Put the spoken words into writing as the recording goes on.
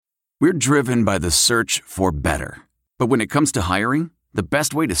We're driven by the search for better. But when it comes to hiring, the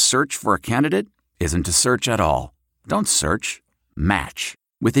best way to search for a candidate isn't to search at all. Don't search. Match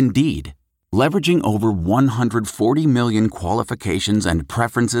with Indeed. Leveraging over 140 million qualifications and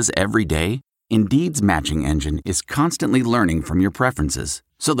preferences every day, Indeed's matching engine is constantly learning from your preferences.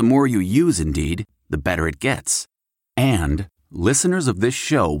 So the more you use Indeed, the better it gets. And listeners of this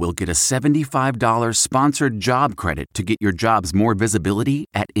show will get a $75 sponsored job credit to get your jobs more visibility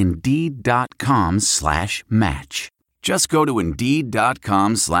at Indeed.com/match. Just go to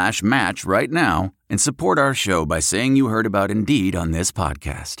Indeed.com/match right now and support our show by saying you heard about Indeed on this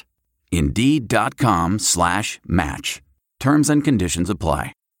podcast. Indeed.com/match. Terms and conditions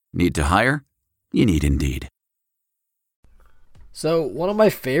apply. Need to hire? You need Indeed. So one of my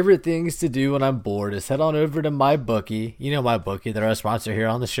favorite things to do when I'm bored is head on over to MyBookie. You know MyBookie, they're our sponsor here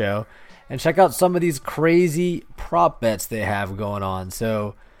on the show. And check out some of these crazy prop bets they have going on.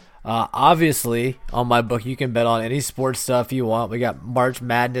 So obviously on MyBookie you can bet on any sports stuff you want. We got March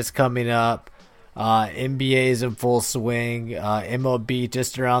Madness coming up. NBA is in full swing. MLB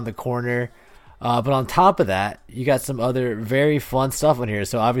just around the corner. But on top of that, you got some other very fun stuff on here.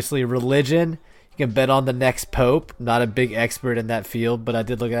 So obviously religion. You can bet on the next pope. Not a big expert in that field, but I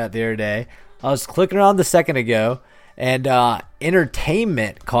did look at it the other day. I was clicking around a second ago, and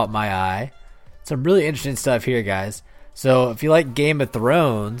entertainment caught my eye. Some really interesting stuff here, guys. So if you like Game of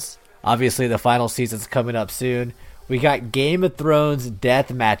Thrones, obviously the final season's coming up soon. We got Game of Thrones death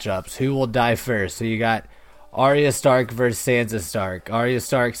matchups. Who will die first? So you got Arya Stark versus Sansa Stark. Arya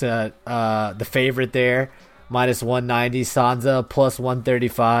Stark's the favorite there. Minus 190, Sansa plus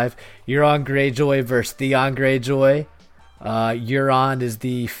 135. Euron Greyjoy versus Theon Greyjoy. Euron is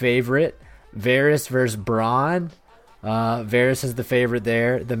the favorite. Varys versus Bronn. Varys is the favorite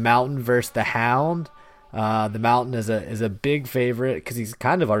there. The Mountain versus the Hound. The Mountain is a big favorite because he's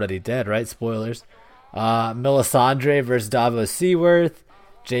kind of already dead, right? Spoilers. Melisandre versus Davos Seaworth.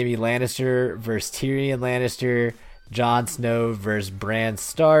 Jaime Lannister versus Tyrion Lannister. Jon Snow versus Bran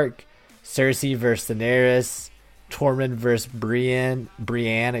Stark. Cersei versus Daenerys, Tormund versus Brienne,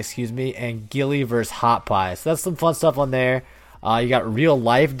 and Gilly versus Hot Pie. So that's some fun stuff on there. You got real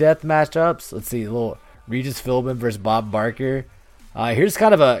life death matchups. Let's see, a little Regis Philbin versus Bob Barker. Here's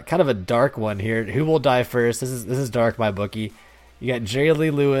kind of a dark one here. Who will die first? This is dark, MyBookie. You got Jerry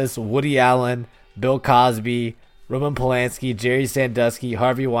Lee Lewis, Woody Allen, Bill Cosby, Roman Polanski, Jerry Sandusky,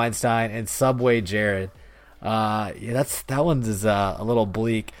 Harvey Weinstein, and Subway Jared. That one's is a little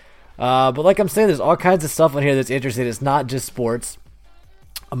bleak. But like I'm saying, there's all kinds of stuff on here that's interesting. It's not just sports.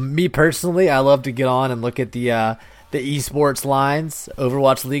 Me personally, I love to get on and look at the esports lines.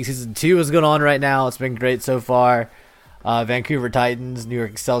 Overwatch League Season 2 is going on right now. It's been great so far. Vancouver Titans, New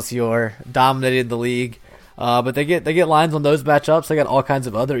York Excelsior dominated the league. But they get lines on those matchups. They got all kinds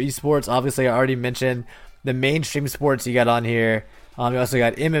of other esports. Obviously, I already mentioned the mainstream sports you got on here. You also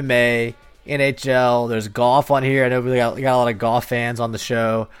got MMA, NHL. There's golf on here. I know we got a lot of golf fans on the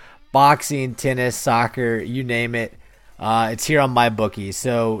show. Boxing, tennis, soccer, you name it. It's here on MyBookie.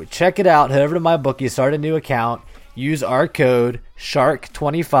 So check it out. Head over to MyBookie. Start a new account. Use our code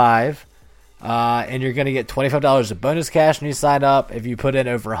SHARK25. And you're going to get $25 of bonus cash when you sign up. If you put in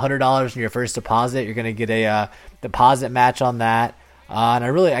over $100 in your first deposit, you're going to get a deposit match on that. And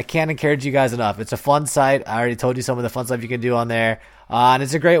I can't encourage you guys enough. It's a fun site. I already told you some of the fun stuff you can do on there. And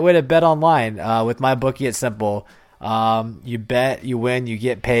it's a great way to bet online. With MyBookie, it's simple. You bet, you win, you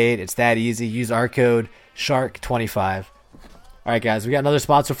get paid. It's that easy. Use our code SHARK25. All right, guys, we got another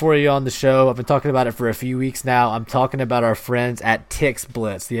sponsor for you on the show. I've been talking about it for a few weeks now. I'm talking about our friends at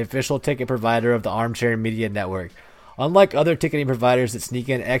TixBlitz, the official ticket provider of the Armchair Media Network. Unlike other ticketing providers that sneak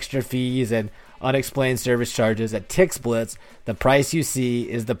in extra fees and unexplained service charges, at TixBlitz, the price you see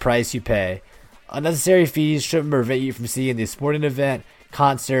is the price you pay. Unnecessary fees shouldn't prevent you from seeing the sporting event,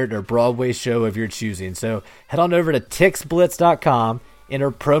 concert, or Broadway show of your choosing. So head on over to TixBlitz.com,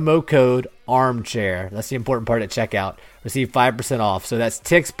 enter promo code ARMCHAIR. That's the important part at checkout. Receive 5% off. So that's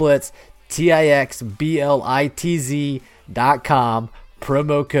TixBlitz, TixBlitz.com,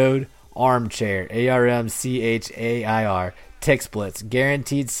 promo code ARMCHAIR, ARMCHAIR. TixBlitz,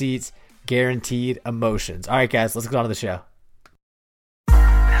 guaranteed seats, guaranteed emotions. All right, guys, let's get on to the show.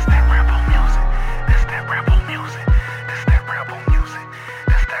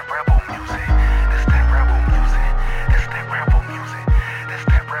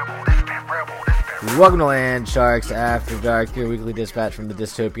 Welcome to Land Sharks After Dark, your weekly dispatch from the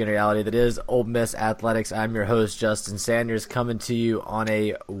dystopian reality that is Ole Miss Athletics. I'm your host, Justin Sanders, coming to you on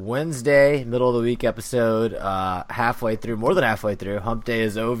a Wednesday, middle of the week episode, more than halfway through. Hump Day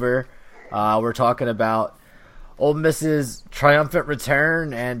is over. We're talking about Ole Miss's triumphant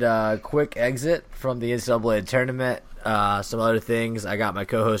return and quick exit from the NCAA tournament. Some other things. I got my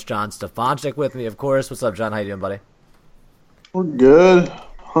co-host John Stefanczyk with me, of course. What's up, John? How you doing, buddy? We're good.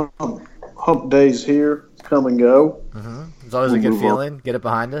 Hump day's here. Come and go. Mm-hmm. It's always a good feeling. Get it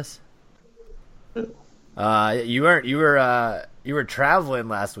behind us. You were traveling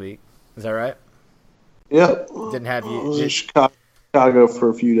last week. Is that right? Yep. Didn't have you. I was in Chicago for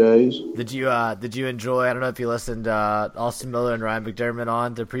a few days. Did you enjoy? I don't know if you listened. Austin Miller and Ryan McDermott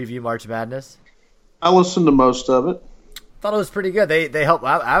on to preview March Madness. I listened to most of it. Thought it was pretty good. They helped.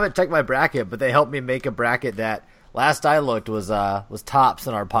 I haven't checked my bracket, but they helped me make a bracket that last I looked was tops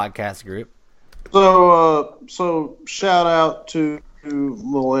in our podcast group. So shout out to the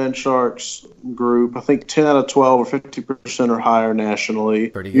Land Sharks group. I think 10 out of 12 or 50% or higher nationally.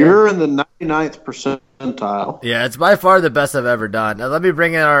 Pretty good. You're in the 99th percentile. Yeah, it's by far the best I've ever done. Now, let me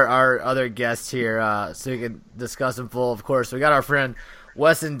bring in our other guests here so we can discuss in full. Of course, we got our friend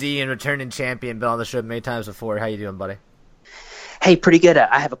Wesson Dean, returning champion, been on the show many times before. How you doing, buddy? Hey, pretty good.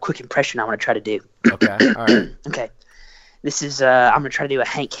 I have a quick impression I want to try to do. Okay, all right. Okay. This is, I'm going to try to do a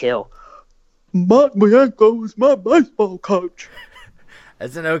Hank Hill. Mark Bianco is my baseball coach.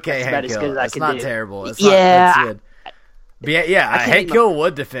 It's an okay Hank Hill. It's not terrible. It's yeah. Hank Hill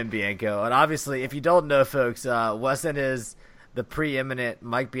would defend Bianco. And obviously, if you don't know, folks, Wesson is the preeminent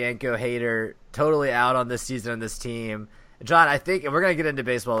Mike Bianco hater, totally out on this season on this team. John, I think, and we're going to get into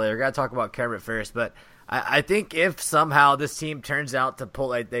baseball later. We're going to talk about Kermit first, but I think if somehow this team turns out to pull,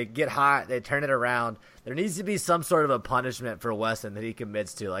 like they get hot, they turn it around, there needs to be some sort of a punishment for Wesson that he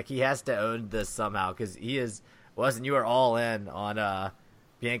commits to. Like, he has to own this somehow because he is – Wesson, you are all in on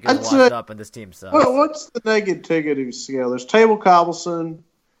Bianco's washed up and this team sucks. Well, what's the negativity scale? There's Table Cobbleson.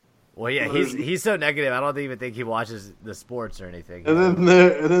 Well, yeah, he's so negative. I don't even think he watches the sports or anything. And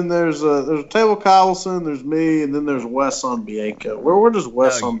then there's Table Cobbleson, there's me, and then there's Wes on Bianco. Where does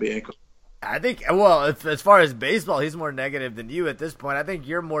Wes on Bianco? I think, well, as far as baseball, he's more negative than you at this point. I think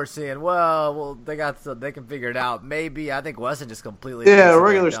you're more seeing, well, they can figure it out. Maybe. I think Wesson just completely. Yeah,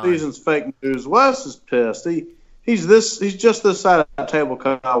 regular season's fake news. Wes is pissed. He's just this side of Table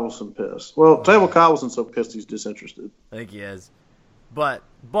Cobbleson pissed. Well, Table Cobbleson's so pissed he's disinterested. I think he is. But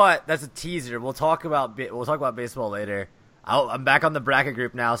that's a teaser. We'll talk about baseball later. I'm back on the bracket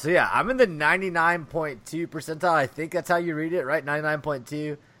group now. So yeah, I'm in the 99.2 percentile. I think that's how you read it, right?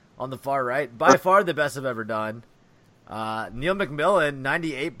 99.2 on the far right. By far the best I've ever done. Neil McMillan,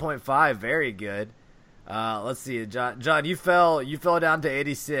 98.5, very good. Let's see, John, you fell down to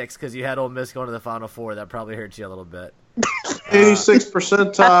 86 because you had Ole Miss going to the Final Four. That probably hurt you a little bit. 86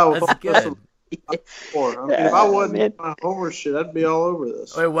 percentile. That's good. I mean, if I wasn't my homer shit, I'd be all over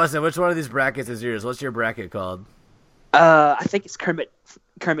this. Wait, Wesson, which one of these brackets is yours? What's your bracket called? I think it's Kermit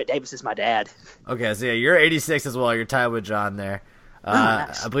Davis is my dad. Okay, so yeah, you're 86 as well. You're tied with John there.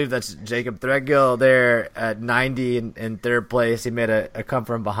 Nice. I believe that's Jacob Threadgill there at 90 in third place. He made a come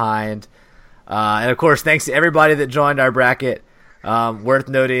from behind. And of course, thanks to everybody that joined our bracket. Worth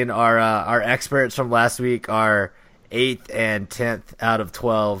noting, our experts from last week are 8th and 10th out of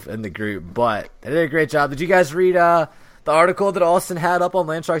 12 in the group, but they did a great job. Did you guys read the article that Austin had up on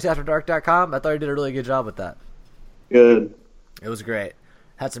LandsharksAfterDark.com? I thought he did a really good job with that. Good. It was great.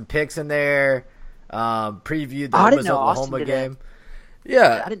 Had some picks in there. Previewed the Oklahoma game.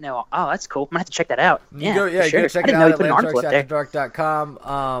 Yeah. I didn't know. Oh, that's cool. I'm going to have to check that out. You can check it out at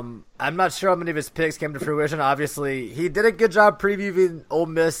LandsharksAfterDark.com. I'm not sure how many of his picks came to fruition. Obviously, he did a good job previewing Ole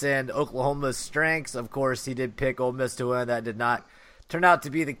Miss and Oklahoma's strengths. Of course, he did pick Ole Miss to win. That did not turn out to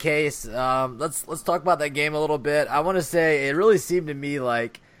be the case. Let's talk about that game a little bit. I want to say it really seemed to me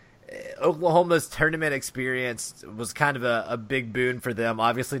like Oklahoma's tournament experience was kind of a big boon for them.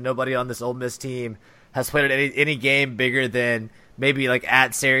 Obviously, nobody on this Ole Miss team has played any game bigger than maybe like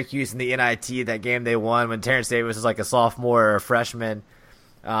at Syracuse in the NIT, that game they won when Terrence Davis was like a sophomore or a freshman.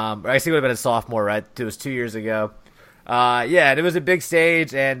 I guess he would have been a sophomore, right? It was 2 years ago. And it was a big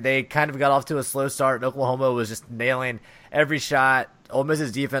stage, and they kind of got off to a slow start, and Oklahoma was just nailing every shot. Ole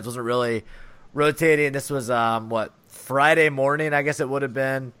Miss's defense wasn't really rotating. This was, Friday morning, I guess it would have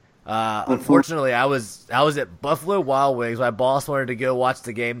been. Unfortunately, I was at Buffalo Wild Wings. My boss wanted to go watch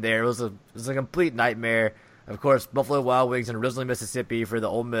the game there. It was a complete nightmare. Of course, Buffalo Wild Wings in Risley, Mississippi for the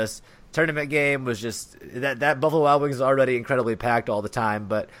Ole Miss tournament game was just that Buffalo Wild Wings is already incredibly packed all the time.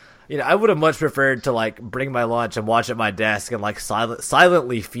 But I would have much preferred to like bring my lunch and watch at my desk and like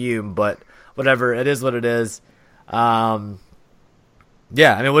silently fume. But whatever, it is what it is. What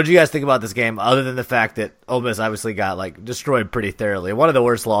did you guys think about this game? Other than the fact that Ole Miss obviously got like destroyed pretty thoroughly, one of the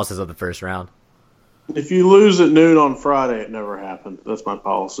worst losses of the first round. If you lose at noon on Friday, it never happened. That's my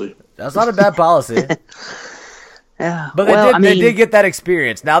policy. That's not a bad policy. Yeah. But well, they did get that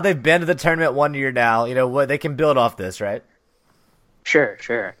experience. Now they've been to the tournament 1 year now. You know what? They can build off this, right?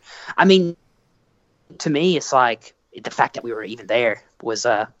 Sure. I mean, to me, it's like the fact that we were even there was,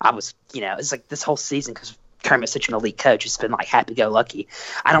 it's like this whole season, because Kermit's such an elite coach, it's been like happy-go-lucky.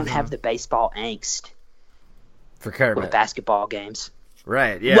 I don't have the baseball angst for Kermit with basketball games.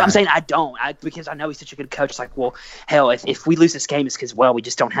 Right, yeah. Well, I'm saying I don't, because I know he's such a good coach. It's like, well, hell, if we lose this game, it's because, well, we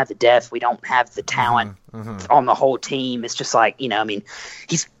just don't have the depth. We don't have the talent on the whole team. It's just like, I mean,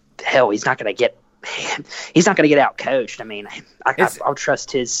 he's not going to get out coached. I mean, I'll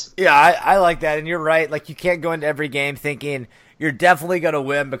trust his. Yeah, I like that, and you're right. Like, you can't go into every game thinking you're definitely going to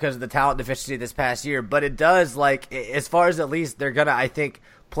win because of the talent deficiency this past year. But it does, like, as far as at least they're going to, I think,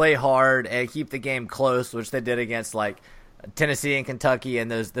 play hard and keep the game close, which they did against, like, Tennessee and Kentucky and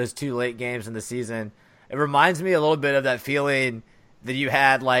those 2 late games in the season. It reminds me a little bit of that feeling that you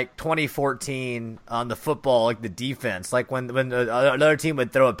had like 2014 on the football, like the defense, like when another team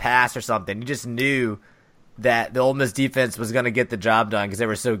would throw a pass or something, you just knew that the Ole Miss defense was going to get the job done because they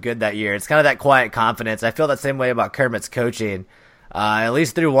were so good that year. It's kind of that quiet confidence. I feel that same way about Kermit's coaching. At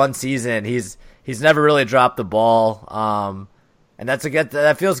least through one season, he's never really dropped the ball. And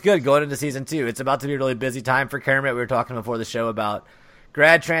that feels good going into season 2. It's about to be a really busy time for Kermit. We were talking before the show about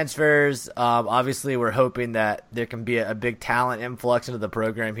grad transfers. Obviously, we're hoping that there can be a big talent influx into the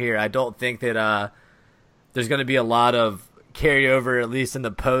program here. I don't think that there's going to be a lot of carryover, at least in the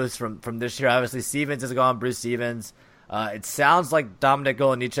post from this year. Obviously, Stevens is gone, Bruce Stevens. It sounds like Dominik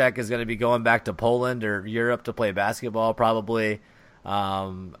Olejniczak is going to be going back to Poland or Europe to play basketball, probably. Which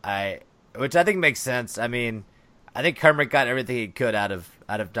I think makes sense. I mean, I think Kermit got everything he could out of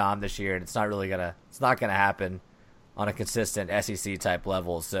Dom this year, and it's not gonna happen on a consistent SEC type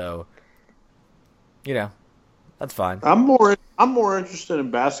level. So, that's fine. I'm more interested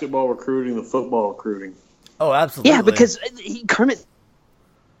in basketball recruiting than football recruiting. Oh, absolutely. Yeah, because Kermit,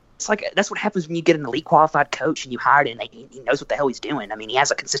 it's like that's what happens when you get an elite qualified coach and you hire him. He knows what the hell he's doing. I mean, he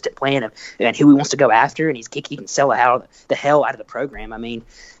has a consistent plan and who he wants to go after, and he can sell the hell out of the program. I mean,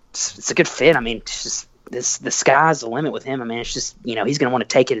 it's a good fit. I mean, it's just. The sky's the limit with him. I mean, it's just, he's going to want to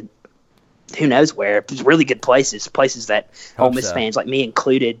take it who knows where. Really good places that Ole Miss fans, like me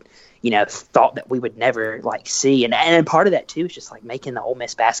included, thought that we would never, like, see. And part of that, too, is just, like, making the Ole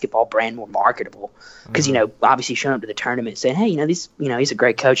Miss basketball brand more marketable. Because, obviously showing up to the tournament saying, hey, he's a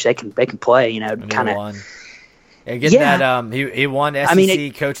great coach. They can play, kind of. And getting that, he won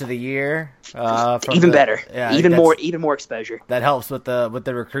SEC Coach of the Year. Even better, even more exposure. That helps with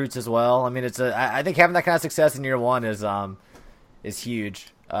the recruits as well. I mean, I think having that kind of success in year one is huge.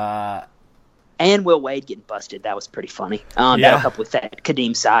 And Will Wade getting busted, that was pretty funny. That'll help with that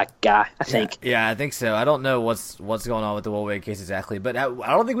Kadeem Sy guy, I think. Yeah, I think so. I don't know what's going on with the Will Wade case exactly, but I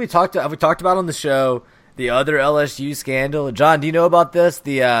don't think we talked about on the show the other LSU scandal. John, do you know about this?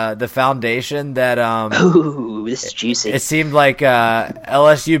 The foundation that ooh, this is juicy. It seemed like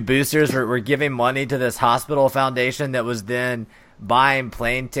LSU boosters were giving money to this hospital foundation that was then buying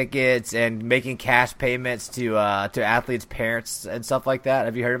plane tickets and making cash payments to athletes' parents and stuff like that.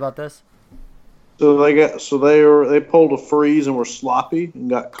 Have you heard about this? So they pulled a freeze and were sloppy and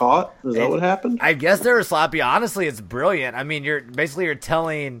got caught. Is that what happened? I guess they were sloppy. Honestly, it's brilliant. I mean, you're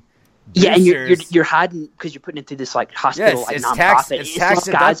telling. Yeah, and you're hiding because you're putting it through this like hospital, like nonprofit. It's tax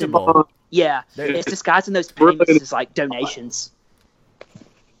deductible. It's disguising those payments as like donations,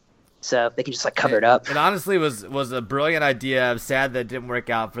 so they can just like cover it up. It honestly was a brilliant idea. I'm sad that it didn't work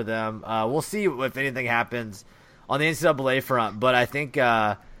out for them. We'll see if anything happens on the NCAA front, but I think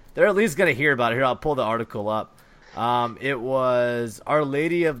they're at least going to hear about it. Here, I'll pull the article up. It was Our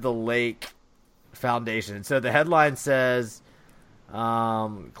Lady of the Lake Foundation. So the headline says.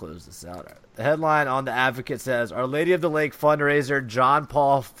 Close this out. The headline on The Advocate says, Our Lady of the Lake fundraiser John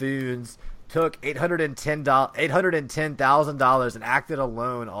Paul Funes took $810,000 and acted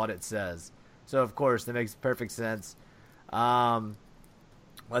alone, audit says. So, of course, that makes perfect sense.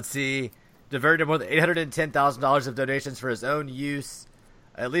 Let's see. Diverted more than $810,000 of donations for his own use.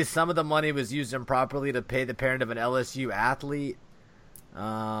 At least some of the money was used improperly to pay the parent of an LSU athlete.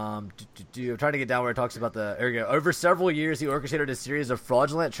 I'm trying to get down where it talks about there we go. Over several years, he orchestrated a series of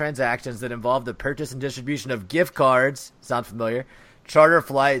fraudulent transactions that involved the purchase and distribution of gift cards, sound familiar, charter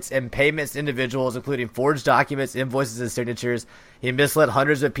flights, and payments to individuals, including forged documents, invoices, and signatures. He misled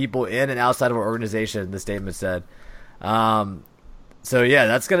hundreds of people in and outside of our organization, the statement said. So yeah,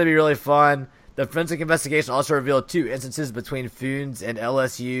 that's going to be really fun. The forensic investigation also revealed 2 instances between Funes and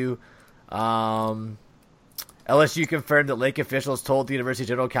LSU. LSU confirmed that Lake officials told the University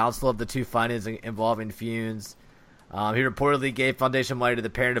General Counsel of the 2 findings involving Funes. He reportedly gave foundation money to the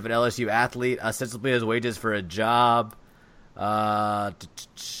parent of an LSU athlete, ostensibly as wages for a job.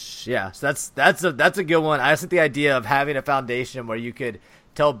 Yeah, so that's a good one. I just think the idea of having a foundation where you could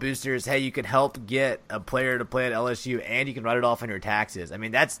tell boosters, hey, you can help get a player to play at LSU, and you can write it off on your taxes. I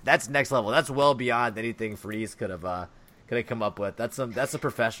mean, that's next level. That's well beyond anything Freeze could have come up with. That's a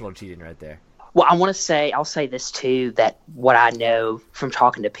professional cheating right there. Well, I'll say this too, that what I know from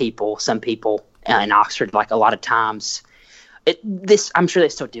talking to some people in Oxford, like a lot of times, I'm sure they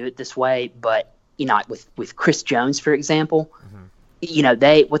still do it this way, but like with Chris Jones, for example,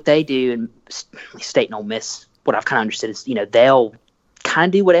 what they do in State and Ole Miss, what I've kind of understood is, they'll kind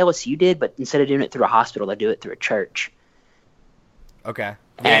of do what LSU did, but instead of doing it through a hospital, they do it through a church. Okay.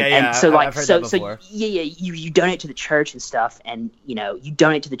 And so I've heard that before. You donate to the church and stuff, and you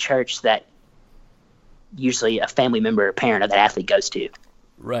donate to the church that usually a family member or parent of that athlete goes to.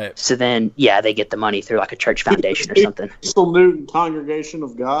 Right. So then, they get the money through like a church foundation or something. Cecil Newton Congregation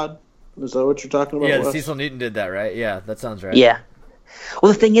of God. Is that what you're talking about? Yeah, Cecil Newton did that, right? Yeah, that sounds right. Yeah.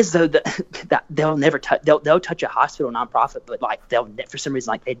 Well, the thing is, though, that they'll never touch. They'll touch a hospital nonprofit, but like for some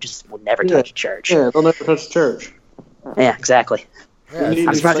reason, like they just will never touch a church. Yeah, they'll never touch a church. Yeah, exactly. Yeah,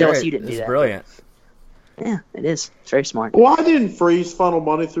 I'm surprised LSU didn't do that. It's brilliant. Yeah, it is. It's very smart. Why didn't Freeze funnel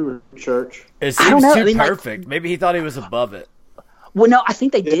money through a church? It seems too perfect. Maybe he thought he was above it. Well, no, I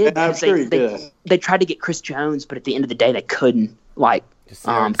think they did. I'm sure he did. They tried to get Chris Jones, but at the end of the day, they couldn't.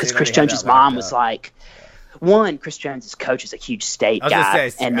 Because Chris Jones' mom was like, Chris Jones' coach is a huge state guy. I was going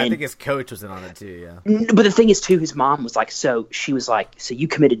to say, I think his coach was in on it too, yeah. But the thing is, too, his mom was like, so you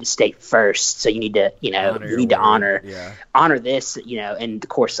committed to state first, so you need to, honor this, and of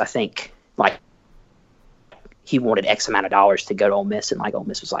course, I think, like, he wanted X amount of dollars to go to Ole Miss, and like Ole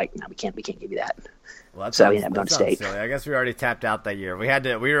Miss was like, no, we can't give you that. Well, so he ended up going to state. Silly. I guess we already tapped out that year. We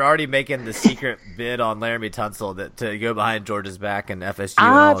were already making the secret bid on Laramie Tunsil to go behind Georgia's back and FSU.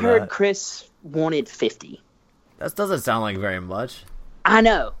 I've heard Chris wanted 50. That doesn't sound like very much. I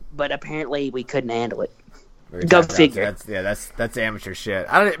know, but apparently we couldn't handle it. Go figure. That's amateur shit.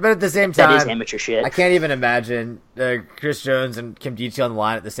 But at the same time, that is amateur shit. I can't even imagine Chris Jones and Kim Dietschy on the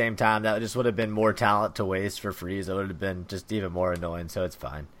line at the same time. That just would have been more talent to waste for Freeze. It would have been just even more annoying. So it's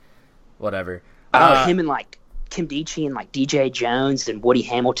fine. Whatever. Him and like Kim Dietschy and like DJ Jones and Woody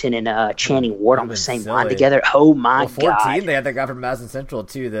Hamilton and Channing Ward on the same line together. Oh my 14, god! They had that guy from Madison Central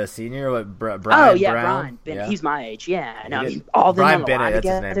too, the senior, Brian. Oh yeah, Brown. Brian Bennett. Yeah. He's my age. Yeah, no, all them Brian on the Bennett, line that's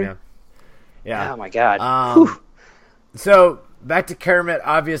together. his name. Yeah. Oh my god. So back to Kermit.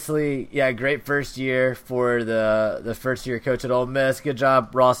 Obviously, great first year for the first year coach at Ole Miss. Good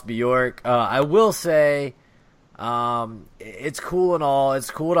job, Ross Bjork. I will say. It's cool and all. It's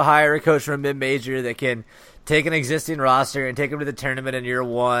cool to hire a coach from a mid-major that can take an existing roster and take them to the tournament in year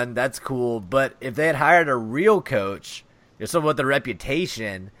one. That's cool. But if they had hired a real coach, someone with a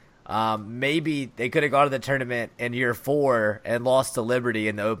reputation, maybe they could have gone to the tournament in year 4 and lost to Liberty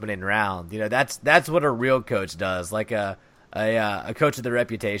in the opening round. That's what a real coach does, like a coach with a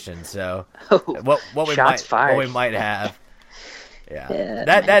reputation. So what we might have. Yeah.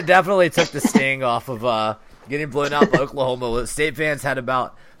 That definitely took the sting off of getting blown out by Oklahoma. State fans had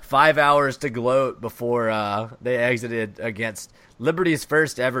about 5 hours to gloat before they exited against Liberty's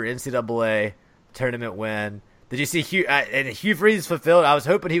first ever NCAA tournament win. Did you see Hugh Freeze fulfilled? I was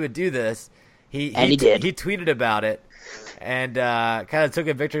hoping he would do this. He did. He tweeted about it and kind of took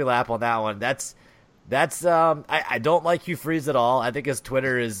a victory lap on that one. I don't like Hugh Freeze at all. I think his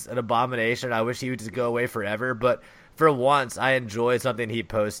Twitter is an abomination. I wish he would just go away forever. But for once, I enjoyed something he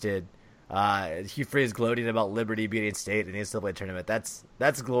posted. Hugh Freeze gloating about Liberty beating State in the NCAA tournament.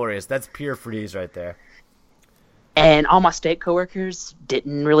 That's glorious. That's pure Freeze right there. And all my State coworkers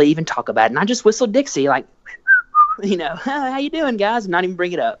didn't really even talk about it. And I just whistled Dixie, like, how you doing, guys? And not even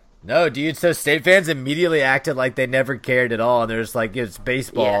bring it up. No, dude. So State fans immediately acted like they never cared at all. And they're just like, it's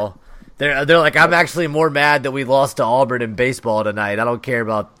baseball. Yeah. They're like, I'm actually more mad that we lost to Auburn in baseball tonight. I don't care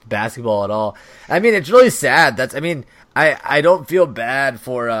about basketball at all. I mean, it's really sad. I don't feel bad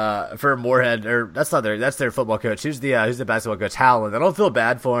for Moorhead, or that's their football coach. Who's the basketball coach? Howland. I don't feel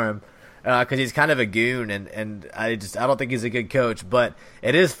bad for him because he's kind of a goon, and I don't think he's a good coach. But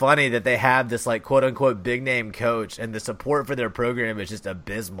it is funny that they have this like quote unquote big name coach, and the support for their program is just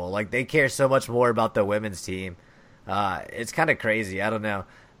abysmal. Like they care so much more about the women's team. It's kind of crazy. I don't know.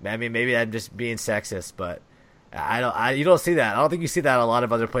 I mean, maybe I'm just being sexist, but you don't see that. I don't think you see that in a lot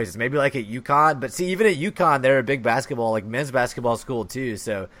of other places. Maybe like at UConn, but see, even at UConn, they're a big basketball, like men's basketball school too.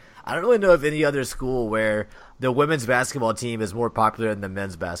 So I don't really know of any other school where the women's basketball team is more popular than the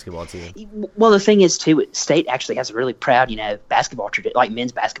men's basketball team. Well, the thing is, too, State actually has a really proud, basketball tradition, like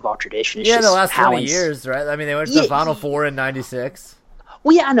men's basketball tradition. It's yeah, just the last 20 Howland's years, right? I mean, they went to the Final Four in '96.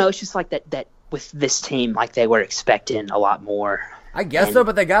 Well, yeah, I know. It's just like that with this team, like they were expecting a lot more. I guess so,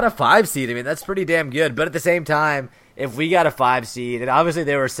 but they got a 5 seed. I mean, that's pretty damn good. But at the same time, if we got a 5 seed, and obviously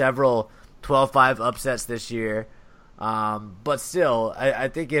there were several 12-5 upsets this year, but still, I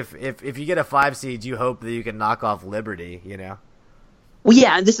think if you get a 5 seed, you hope that you can knock off Liberty, Well,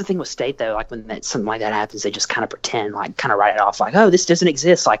 yeah, and this is the thing with State, though. Like, when something like that happens, they just kind of pretend, like, kind of write it off, like, oh, this doesn't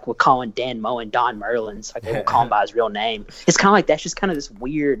exist. Like, we're calling Dan Moen Don Merlins. Like, we'll call him by his real name. It's kind of like that's just kind of this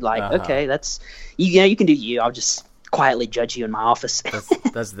weird, like, okay, that's you can do you. I'll just quietly judge you in my office.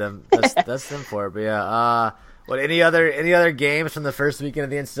 That's them. That's them for it. But yeah, any other games from the first weekend of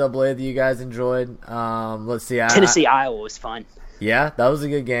the NCAA that you guys enjoyed? Let's see. Tennessee Iowa was fun. Yeah, that was a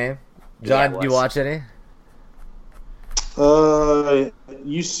good game. John, did you watch any?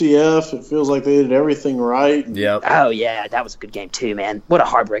 UCF. It feels like they did everything right. Yep. Oh yeah, that was a good game too, man. What a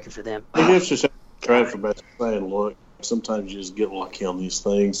heartbreaker for them. I guess just credit for best saying, look, sometimes you just get lucky on these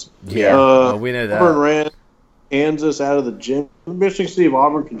things. Yeah, we know that. Auburn ran Kansas out of the gym. I'm interesting to see if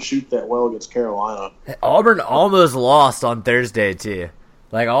Auburn can shoot that well against Carolina. Auburn almost lost on Thursday too.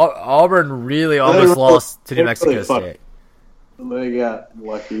 Like Auburn really almost lost to New Mexico State. They got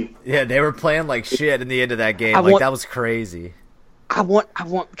lucky. Yeah, they were playing like shit in the end of that game. That was crazy. I want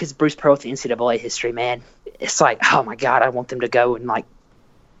because Bruce Pearl with the NCAA history, man. It's like, oh my god, I want them to go and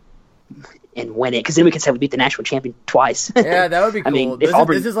win it, because then we can say we beat the national champion twice. Yeah, that would be cool. I mean,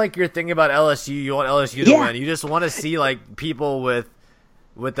 this is like your thing about LSU. You want LSU to win. You just want to see like people with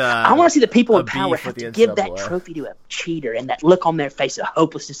I want to see the people in power have to give that trophy to a cheater and that look on their face of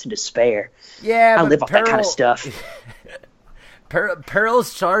hopelessness and despair. Yeah, I live off that kind of stuff.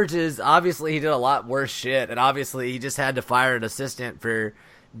 Pearl's charges, obviously he did a lot worse shit, and obviously he just had to fire an assistant for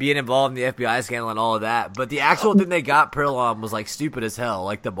being involved in the FBI scandal and all of that. But the actual thing they got Pearl on was like stupid as hell,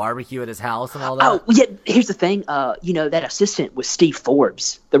 like the barbecue at his house and all that. Oh, yeah, here's the thing. That assistant was Steve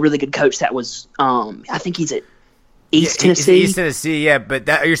Forbes, the really good coach that was, I think he's at East Tennessee. East Tennessee, yeah, but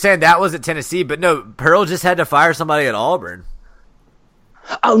you're saying that was at Tennessee, but no, Pearl just had to fire somebody at Auburn.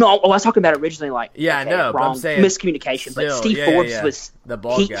 Oh no! I was talking about originally, like I know, wrong, but I'm saying miscommunication. But Steve Forbes was the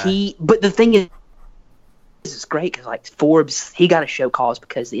bald guy. But the thing is, it's great because like Forbes, he got a show cause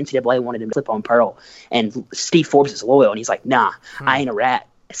because the NCAA wanted him to flip on Pearl, and Steve Forbes is loyal, and he's like, nah, I ain't a rat.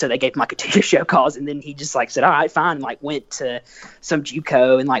 So they gave him like a 2-year show cause, and then he just like said, all right, fine, and like went to some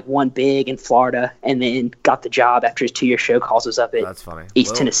JUCO and like won big in Florida, and then got the job after his 2-year show cause was up at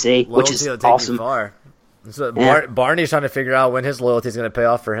East Tennessee, which is awesome. So Barney's trying to figure out when his loyalty is going to pay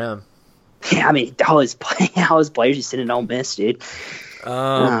off for him. Yeah, I mean, all his players just sitting on Miss, dude.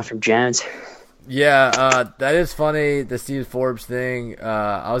 From Jones. Yeah, that is funny. The Steve Forbes thing.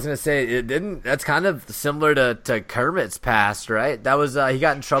 I was going to say it didn't. That's kind of similar to Kermit's past, right? That was he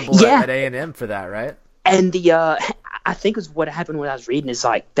got in trouble at A&M for that, right? And I think was what happened when I was reading is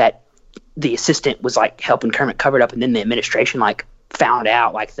like that the assistant was like helping Kermit cover it up, and then the administration like found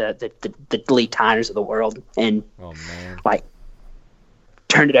out, like the Lee Tyners of the world, and like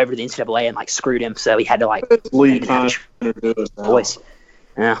turned it over to the NCAA and like screwed him, so he had to like Lee Tyners voice.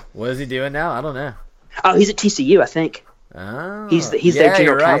 Yeah. What is he doing now? I don't know. Oh, he's at TCU, I think. Oh, he's their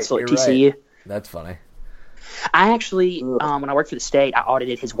general counsel at TCU. Right. That's funny. I actually, when I worked for the state, I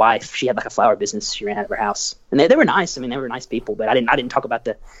audited his wife. She had like a flower business. She ran out of her house, and they were nice. I mean, they were nice people, but I didn't talk about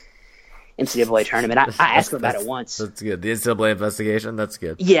the NCAA tournament. I asked him about it once. That's good. The NCAA investigation. That's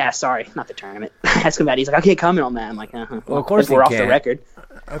good. Yeah, sorry, not the tournament. I asked him about it. He's like, I can't comment on that. I'm like, Well, of course we're off the record.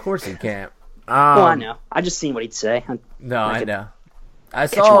 Of course you can't. Well, I know. I just seen what he'd say. I know. I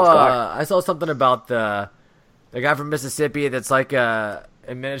saw something about the guy from Mississippi that's like a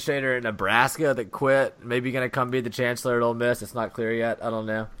administrator in Nebraska that quit. Maybe going to come be the chancellor at Ole Miss. It's not clear yet. I don't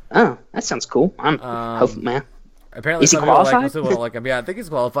know. Oh, that sounds cool. I'm hoping, man. Apparently, is he qualified? Yeah, I think he's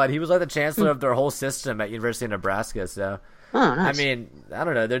qualified. He was like the chancellor of their whole system at University of Nebraska. So, nice. I mean, I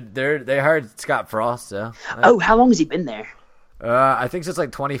don't know. They hired Scott Frost. So, how long has he been there? I think since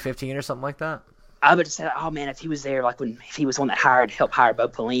like 2015 or something like that. I would say, oh man, if he was there, like if he was one that helped hire Bo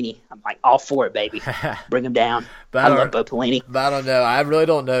Pelini, I'm like all for it, baby. Bring him down. I love Bo Pelini. But I don't know. I really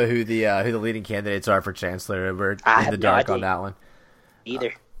don't know who the leading candidates are for chancellor. We're in the dark on that one.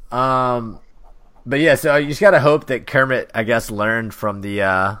 Either. But yeah, so you just gotta hope that Kermit, I guess, learned from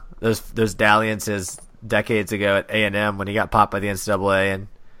the those dalliances decades ago at A&M when he got popped by the NCAA and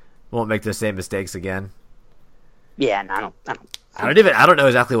won't make the same mistakes again. Yeah, no, I don't. I don't know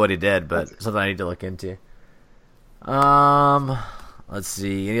exactly what he did, but something I need to look into. Let's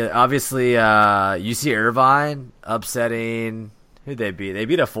see. Obviously, UC Irvine upsetting. Who'd they beat? They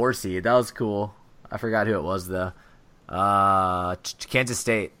beat a 4 seed. That was cool. I forgot who it was though. Kansas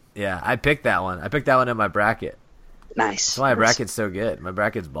State. Yeah, I picked that one. I picked that one in my bracket. Nice. That's why my bracket's so good. My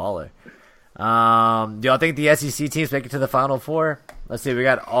bracket's baller. Do y'all think the SEC teams make it to the Final Four? Let's see. We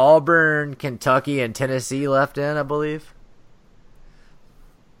got Auburn, Kentucky, and Tennessee left in, I believe.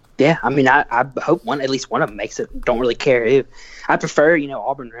 Yeah, I mean, I hope at least one of them makes it. Don't really care who. I prefer,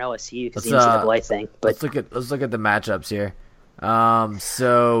 Auburn or LSU because the NCAA thing. But let's look at the matchups here.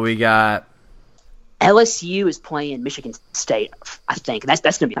 So we got LSU is playing Michigan State, I think.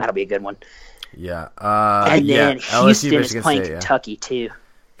 That'll be a good one. Yeah. And then LSU, Houston Michigan is playing State, Kentucky too.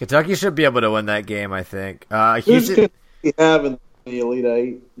 Kentucky should be able to win that game, I think. Who's Houston. Kentucky have in the Elite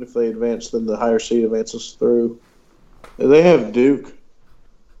Eight if they advance? Then the higher seed advances through. They have Duke.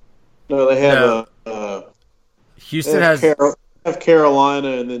 No, they have Houston have Carolina,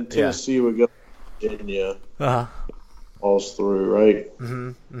 and then Tennessee would go to Virginia. Falls through, right?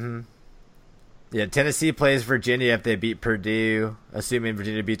 Yeah, Tennessee plays Virginia if they beat Purdue, assuming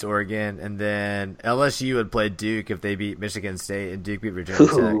Virginia beats Oregon, and then LSU would play Duke if they beat Michigan State and Duke beat Virginia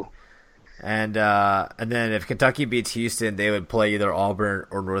Tech. And then if Kentucky beats Houston, they would play either Auburn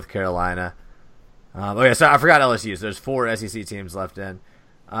or North Carolina. So I forgot LSU. So there's 4 SEC teams left in.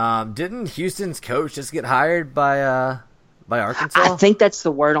 Didn't Houston's coach just get hired by Arkansas? I think that's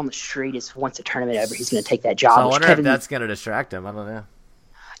the word on the street is once the tournament over, he's going to take that job. So I wonder if that's going to distract him. I don't know.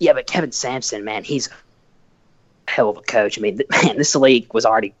 Yeah, but Kevin Sampson, man, he's a hell of a coach. I mean, this league was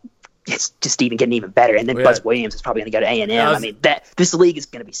already it's just even getting even better. And then Buzz Williams is probably going to go to A&M. This league is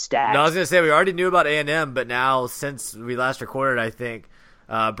going to be stacked. No, I was going to say we already knew about A&M, but now since we last recorded, I think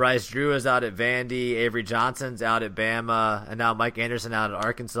Bryce Drew is out at Vandy, Avery Johnson's out at Bama, and now Mike Anderson out at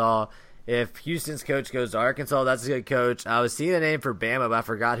Arkansas. If Houston's coach goes to Arkansas, that's a good coach. I was seeing a name for Bama, but I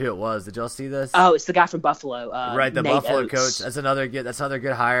forgot who it was. Did y'all see this? Oh, it's the guy from Buffalo. Right, the Nate Buffalo Oates. coach. That's another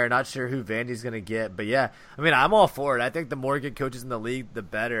good hire. Not sure who Vandy's going to get, but yeah. I mean, I'm all for it. I think the more good coaches in the league, the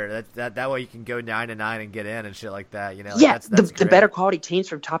better. That way you can go 9-9 and get in and shit like that. That's the better quality teams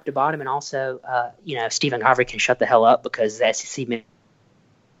from top to bottom, and also, Stephen Harvey can shut the hell up because the SEC men's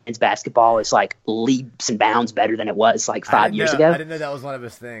basketball is like leaps and bounds better than it was like 5 years ago. I didn't know that was one of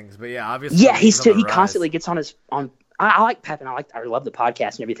his things, but yeah, obviously. Yeah, he constantly gets on his on. I like Pep and I love the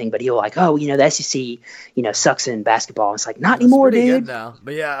podcast and everything, but he'll like, the SEC, sucks in basketball. It's like not anymore, dude. Good now.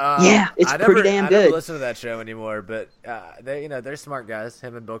 But yeah, it's pretty damn good. I never listen to that show anymore, but they're smart guys.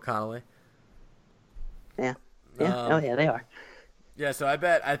 Him and Bill Connolly. Yeah, they are. Yeah, so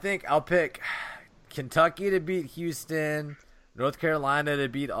I think I'll pick Kentucky to beat Houston. North Carolina to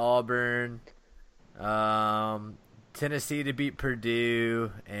beat Auburn, Tennessee to beat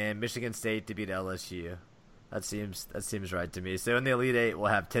Purdue, and Michigan State to beat LSU. That seems right to me. So in the Elite Eight, we'll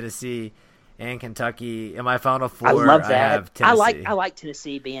have Tennessee and Kentucky. In my Final Four, I love that. I have Tennessee. I like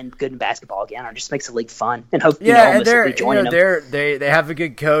Tennessee being good in basketball again. It just makes the league fun, and hopefully, and they're they have a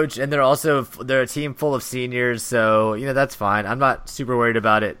good coach, and they're a team full of seniors. So that's fine. I'm not super worried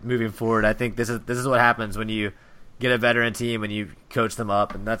about it moving forward. I think this is what happens when you get a veteran team and you coach them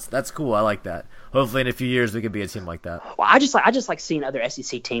up, and that's cool. I like that. Hopefully, in a few years, we could be a team like that. Well, I just like seeing other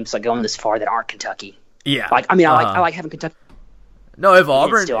SEC teams like going this far that aren't Kentucky. Yeah, I like having Kentucky. No, if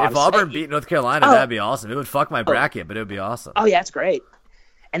Auburn beat North Carolina, that'd be awesome. It would fuck my bracket, but it would be awesome. Oh yeah, that's great,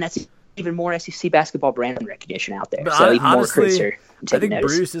 and that's even more SEC basketball brand recognition out there. But so even honestly, more critics are I think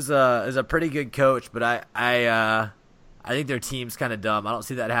notice. Bruce is a pretty good coach, but I think their team's kind of dumb. I don't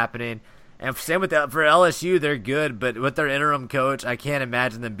see that happening. And same with that for LSU, they're good, but with their interim coach, I can't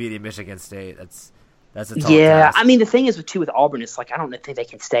imagine them beating Michigan State. That's a tall task. I mean the thing is with Auburn, it's like I don't think they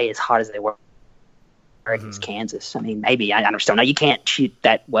can stay as hot as they were against Kansas. I mean, maybe I understand. Now you can't shoot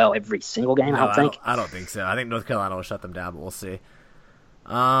that well every single game. No, I don't think. I don't think so. I think North Carolina will shut them down, but we'll see.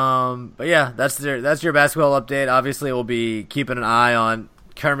 But yeah, that's your basketball update. Obviously, we'll be keeping an eye on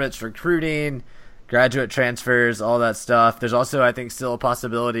Kermit's recruiting, graduate transfers, all that stuff. There's also, I think, still a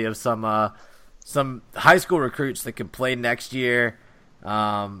possibility of some high school recruits that could play next year.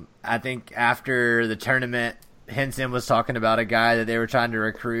 I think after the tournament, Henson was talking about a guy that they were trying to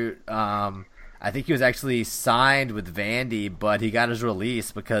recruit. I think he was actually signed with Vandy, but he got his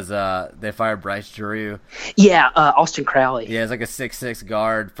release because they fired Bryce Drew. Yeah, Austin Crowley. Yeah, he's like a 6'6"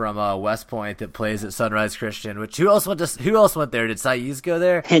 guard from West Point that plays at Sunrise Christian. Which who else went there? Did Saiz go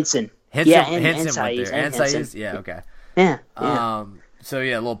there? Henson. Henson and went Saiz, there. And Henson. Saiz? Yeah, okay. Yeah. So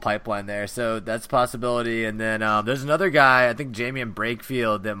yeah, a little pipeline there. So that's a possibility. And then there's another guy, I think Jamian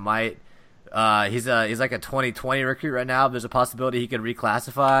Brakefield, that might. He's like a 2020 recruit right now. There's a possibility he could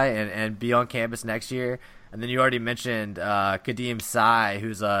reclassify and be on campus next year. And then you already mentioned Kadeem Sy,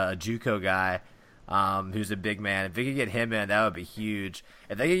 who's a JUCO guy, who's a big man. If they could get him in, that would be huge.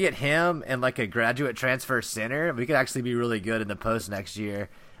 If they could get him and like a graduate transfer center, we could actually be really good in the post next year.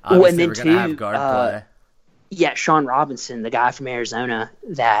 Obviously, and then we're going to have guard play. Yeah, Sean Robinson, the guy from Arizona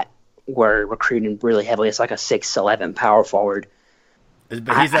that we're recruiting really heavily. It's like a 6'11" power forward.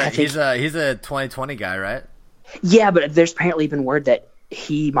 But he's a 2020 guy, right? Yeah, but there's apparently been word that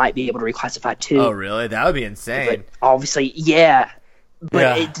he might be able to reclassify too. Oh, really? That would be insane. But obviously, yeah.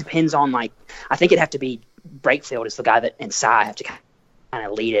 But it depends on, like, I think it'd have to be Brakefield is the guy that and Sy have to kind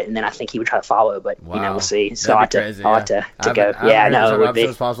of lead it, and then I think he would try to follow. But we'll see. So I have to go. Yeah, no, it would be.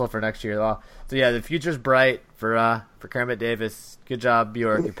 As possible for next year. So yeah, the future's bright for Kermit Davis. Good job,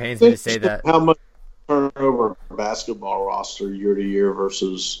 Bjork. It pains me to say that. How much turnover basketball roster year to year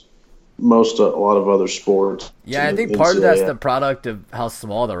versus a lot of other sports. Yeah, I think part of that's the product of how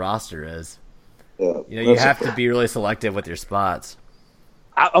small the roster is. Yeah, you have to be really selective with your spots.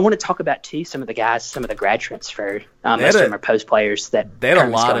 I want to talk about too some of the guys, some of the grad transfer. Most of them are post players that they had a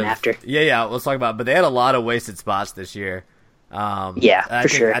lot going after. Yeah. Let's talk about it. But they had a lot of wasted spots this year.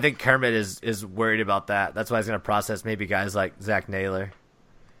 Sure. I think Kermit is worried about that. That's why he's going to process maybe guys like Zach Naylor.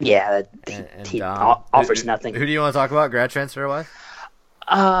 Yeah, he offers nothing. Who do you want to talk about grad transfer wise?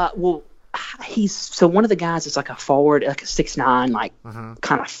 Well, he's one of the guys is like a forward, like a 6'9", like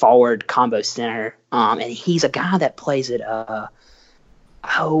kind of forward combo center. And he's a guy that plays at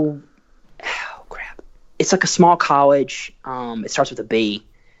oh crap! It's like a small college. It starts with a B.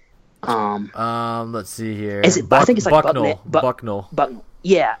 Let's see here. Is it? I think it's like Bucknell. Bucknell.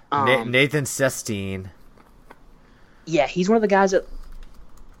 Yeah. Nathan Sestine. Yeah, he's one of the guys that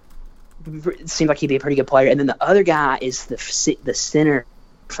seemed like he'd be a pretty good player. And then the other guy is the center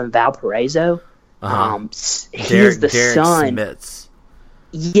from Valparaiso. He's the Derek son. Smits.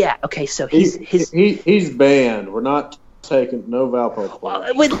 Yeah. Okay. So he's banned. We're not taking no Valpo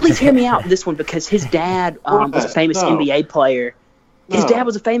player. Well, at least hear me out this one because his dad was a famous NBA player. His dad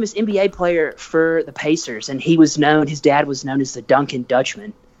was a famous NBA player for the Pacers, and his dad was known as the Duncan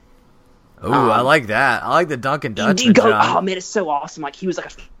Dutchman. Oh, I like that. I like the Duncan Dutchman. Oh man, it's so awesome! Like he was like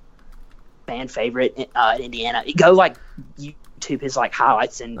a fan favorite in Indiana. Go like YouTube his like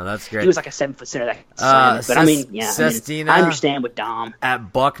highlights, and that's great. He was like a 7-foot center. But Sestina, I understand with Dom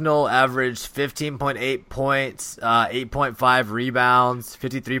at Bucknell averaged 15.8 points, 8.5 rebounds,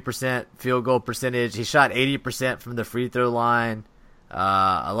 53% field goal percentage. He shot 80% from the free throw line.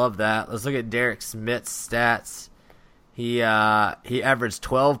 I love that. Let's look at Derek Smith's stats. He averaged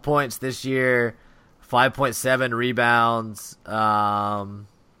 12 points this year, 5.7 rebounds.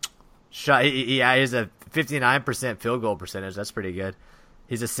 He has a 59% field goal percentage. That's pretty good.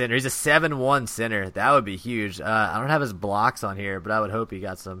 He's a center. He's a 7'1" center. That would be huge. I don't have his blocks on here, but I would hope he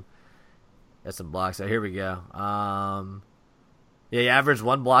got some blocks. So here we go. He averaged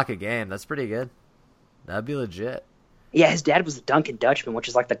 1 block a game. That's pretty good. That'd be legit. Yeah, his dad was the Duncan Dutchman, which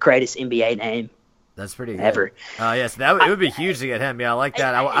is like the greatest NBA name. That's pretty good. Ever. Yes, it would be huge to get him. Yeah, I like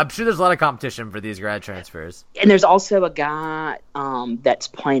that. I'm sure there's a lot of competition for these grad transfers. And there's also a guy that's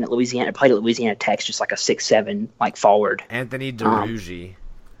played at Louisiana Tech, just like a 6'7", like forward. Anthony DeRougie.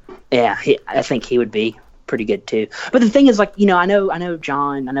 Yeah, I think he would be pretty good too. But the thing is, like, I know,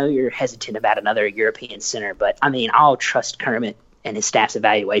 John, I know you're hesitant about another European center, but I mean, I'll trust Kermit and his staff's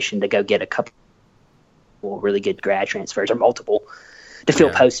evaluation to go get a couple really good grad transfers or multiple to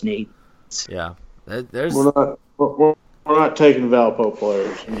fill post needs. Yeah. We're not taking Valpo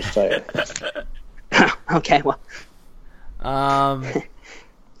players. I'm just saying. Okay, well.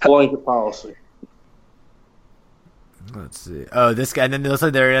 Blanket policy. Let's see. Oh, this guy. And then it looks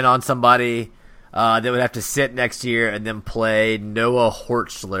like they're in on somebody that would have to sit next year and then play. Noah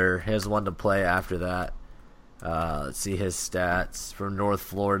Horchler has one to play after that. Let's see his stats from North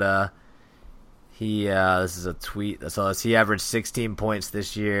Florida. This is a tweet. He averaged 16 points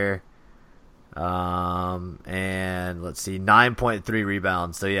this year. And let's see, 9.3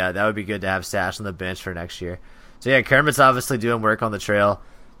 rebounds. So yeah, that would be good to have Stash on the bench for next year. So yeah, Kermit's obviously doing work on the trail.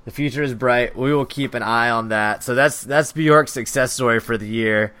 The future is bright. We will keep an eye on that. So that's Bjork's success story for the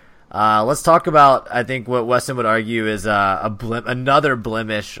year. Let's talk about, I think, what Weston would argue is another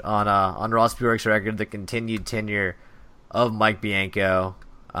blemish on Ross Bjork's record, the continued tenure of Mike Bianco.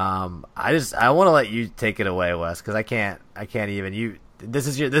 I want to let you take it away, Wes, because I can't even. This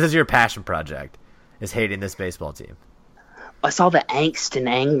is your passion project, is hating this baseball team. I saw the angst and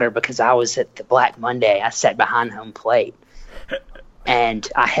anger because I was at the Black Monday. I sat behind home plate, and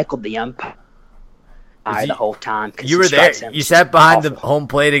I heckled the umpire the whole time. You were there. You sat behind the home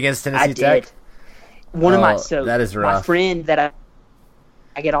plate against Tennessee Tech. That is rough. My friend that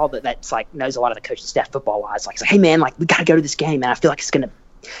I get all that's like knows a lot of the coaching staff football wise. Like, hey man, like we got to go to this game, and I feel like it's gonna,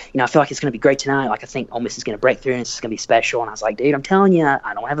 I feel like it's gonna be great tonight. Like I think Ole Miss is gonna break through and it's gonna be special. And I was like, dude, I'm telling you,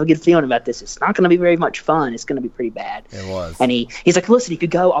 I don't have a good feeling about this. It's not gonna be very much fun. It's gonna be pretty bad. It was. And he's like, listen, if you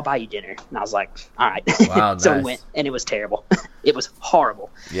go, I'll buy you dinner. And I was like, all right. Wow, So nice. we went, and it was terrible. It was horrible.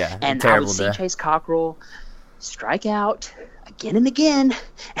 Yeah, and terrible I would see day. Chase Cockrell strike out again and again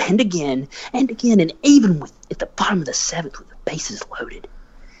and again and again, and even with at the bottom of the seventh with the bases loaded,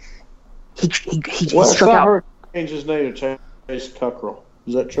 he Well, struck Scott out. Hurd changed his name to Chase Cockrell.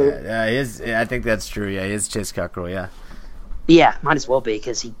 Is that true? I think that's true. Yeah, he is Chase Cockrell. Yeah, Yeah, might as well be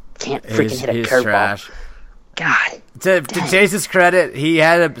because he can't freaking hit a he's curveball. trash. God. To Chase's credit, he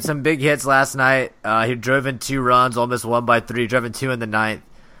had some big hits last night. He drove in 2 runs, almost won by 3. Drove in 2 in the ninth.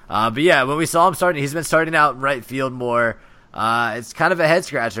 But yeah, when we saw him starting, he's been starting out in right field more. It's kind of a head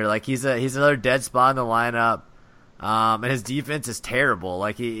scratcher. Like he's another dead spot in the lineup. And his defense is terrible.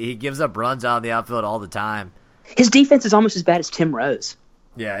 Like he gives up runs out in the outfield all the time. His defense is almost as bad as Tim Rose.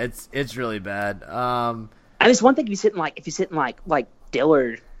 Yeah, it's really bad. I mean, it's one thing if you're sitting like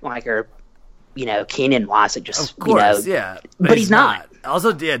Dillard, like, or Keenan Wysick, just Of course, yeah, but he's not.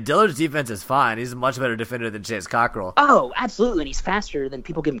 Also, yeah, Dillard's defense is fine. He's a much better defender than Chase Cockrell. Oh, absolutely, and he's faster than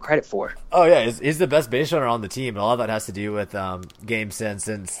people give him credit for. Oh yeah, he's the best base runner on the team, and all of that has to do with game sense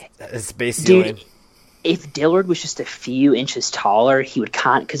and his base stealing. Dude, if Dillard was just a few inches taller, he would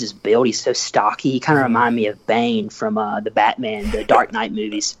because his build, he's so stocky. He kind of remind me of Bane from the Batman, the Dark Knight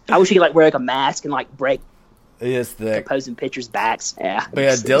movies. I wish he could wear a mask and break He is thick. opposing pitchers' backs. Yeah, But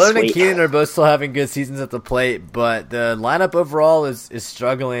yeah, Dillard and Keenan are both still having good seasons at the plate, but the lineup overall is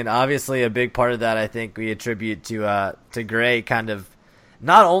struggling. Obviously, a big part of that I think we attribute to Gray kind of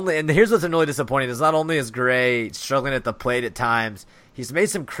not only. And here's what's really disappointing: is not only is Gray struggling at the plate at times, he's made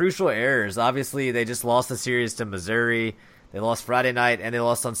some crucial errors. Obviously, they just lost the series to Missouri. They lost Friday night and they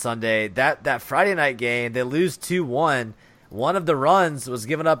lost on Sunday. That Friday night game, they lose 2-1. One of the runs was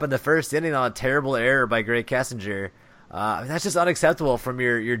given up in the first inning on a terrible error by Gray Kessinger. That's just unacceptable from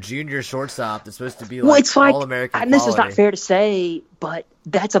your junior shortstop that's supposed to be it's like all-American and this is not quality. fair to say, but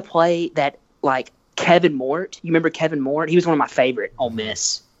that's a play that Kevin Mort. You remember Kevin Mort? He was one of my favorite Ole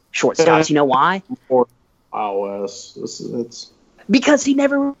Miss shortstops. You know why? Or iOS. It's Because he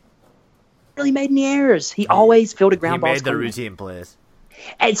never really made any errors. He always fielded He ground balls. made the coming in. routine plays.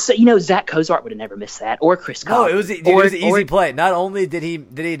 And so Zach Cozart would have never missed that, or Chris No, Cobb. it was an easy play. Not only did he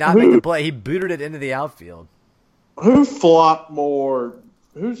not make the play, he booted it into the outfield. who flopped more?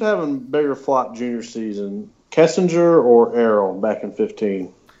 Who's having bigger flop junior season, Kessinger or Errol back in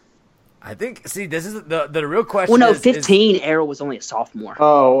 15? I think. See, this is the real question. Well, no, is, 15. Errol was only a sophomore.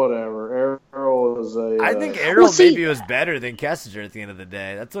 Oh, whatever. Errol is a. I think Errol Well, see- maybe was better than Kessinger at the end of the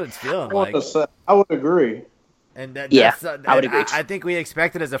day. That's what it's feeling I want like. to say, I would agree. And Yeah, that's, I would agree. I think we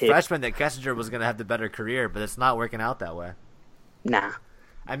expected as a Yeah. freshman that Kessinger was going to have the better career, but it's not working out that way. Nah.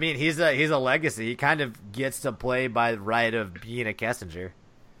 I mean, he's a legacy. He kind of gets to play by right of being a Kessinger.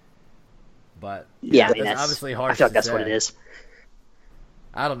 But Yeah, I mean, that's that's obviously hard. I feel like to that's what say. it is.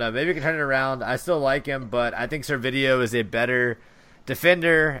 I don't know. Maybe we can turn it around. I still like him, but I think Servideo is a better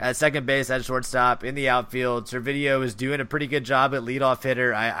defender at second base, at shortstop, in the outfield. Servideo is doing a pretty good job at leadoff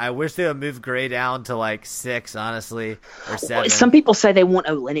hitter. I wish they would move Gray down to 6, honestly, or 7. Some people say they want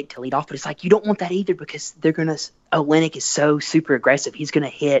Olenek to lead off, but it's like you don't want that either because Olenek is so super aggressive. He's going to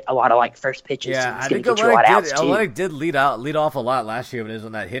hit a lot of first pitches. Yeah, and he's I going think to get you a lot of outs too. Olenek did lead off a lot last year when he was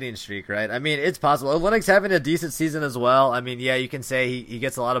on that hitting streak, right? I mean, it's possible. Olenek's having a decent season as well. I mean, yeah, you can say he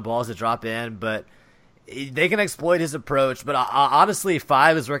gets a lot of balls to drop in, but they can exploit his approach. But honestly,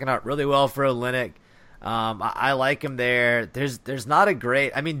 5 is working out really well for Olenek. I like him there. There's not a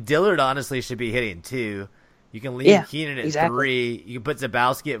great. I mean, Dillard honestly should be hitting 2. You can leave Keenan at 3. You can put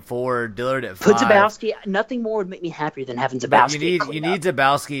Zabowski at 4. Dillard at 5. Put Zabowski. Nothing more would make me happier than having Zabowski. You need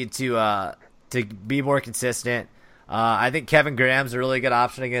Zabowski to be more consistent. I think Kevin Graham's a really good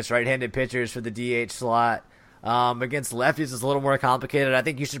option against right-handed pitchers for the DH slot. Against lefties, it's a little more complicated. I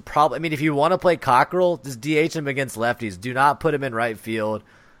think you should probably. I mean, if you want to play Cockrell, just DH him against lefties. Do not put him in right field.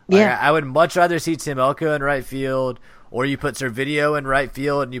 Yeah, I would much rather see Tim Elko in right field, or you put Servideo in right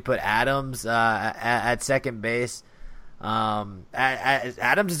field and you put Adams at second base.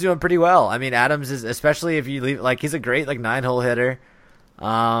 Adams is doing pretty well. I mean, Adams is, especially if you leave, he's a great 9-hole hitter.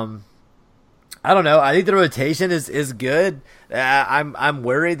 I don't know. I think the rotation is good. I'm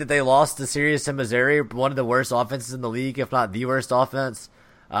worried that they lost the series to Missouri, one of the worst offenses in the league, if not the worst offense.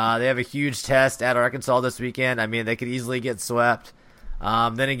 They have a huge test at Arkansas this weekend. I mean, they could easily get swept.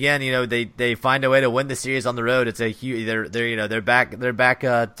 Then again, they find a way to win the series on the road. It's a huge. They're back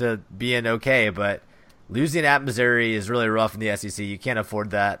to being okay, but losing at Missouri is really rough in the SEC. You can't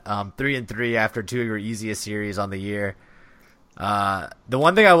afford that. 3-3 after 2 of your easiest series on the year. The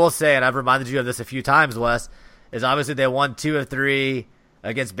one thing I will say, and I've reminded you of this a few times, Wes, is obviously they won 2 of 3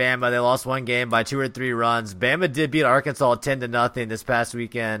 against Bama. They lost 1 game by 2 or 3 runs. Bama did beat Arkansas 10-0 this past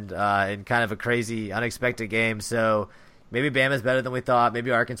weekend in kind of a crazy, unexpected game. So maybe Bama's better than we thought.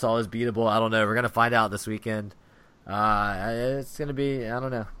 Maybe Arkansas is beatable. I don't know. We're going to find out this weekend. It's going to be, I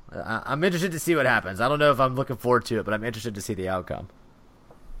don't know. I'm interested to see what happens. I don't know if I'm looking forward to it, but I'm interested to see the outcome.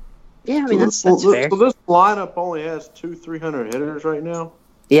 Yeah, I mean, that's fair. So this lineup only has 2 300 hitters right now?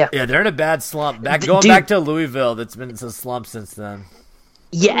 Yeah, they're in a bad slump. Going back to Louisville, that's been a slump since then.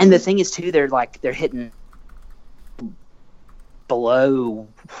 Yeah, and the thing is, too, they're hitting below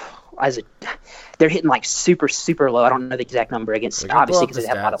they're hitting like super, super low. I don't know the exact number against, obviously, because they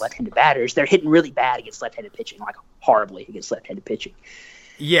have a lot of left-handed batters. They're hitting really bad against left-handed pitching, like horribly against left-handed pitching.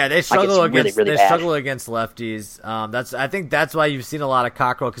 Yeah, they struggle really struggle against lefties. I think that's why you've seen a lot of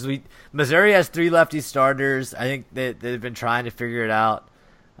cockerel, because Missouri has 3 lefty starters. I think they've been trying to figure it out.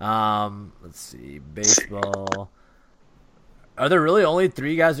 Let's see, baseball. Are there really only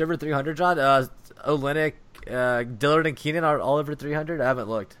 3 guys over 300, John? Olenek, Dillard, and Keenan are all over 300? I haven't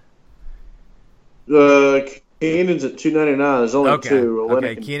looked. Keenan's at 299. There's only 2.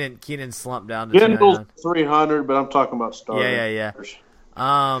 Okay, Keenan slumped down to 299. 300, but I'm talking about starters. Yeah.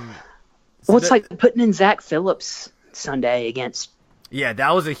 It's like putting in Zach Phillips Sunday against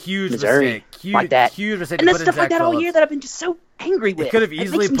that was a huge Missouri, mistake. Huge mistake. And that's stuff like that all year that I've been just so angry with. You could have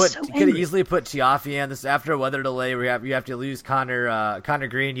easily put Chiaffi in. This after a weather delay where you have to lose Connor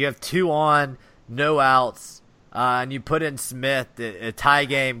Green. You have 2 on, no outs, and you put in Smith. A tie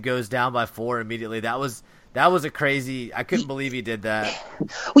game goes down by 4 immediately. That was a crazy. I couldn't believe he did that.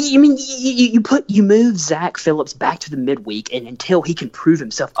 Well, you mean you move Zach Phillips back to the midweek, and until he can prove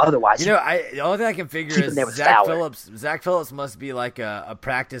himself otherwise. The only thing I can figure is Zach Phillips must be like a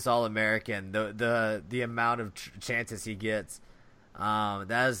practice All-American. The amount of chances he gets,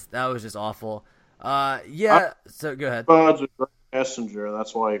 that was just awful. So go ahead. Bud's a great messenger.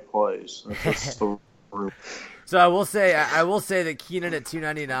 That's why he plays. That's the root. So I will say that Keenan at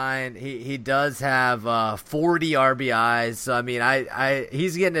 299, he does have 40 RBIs. So I mean,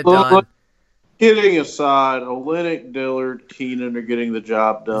 he's getting it done. Kidding aside, Olenek, Dillard, Keenan are getting the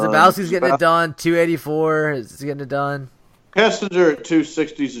job done. Zabowski's getting it done. 284 is getting it done. Kessinger at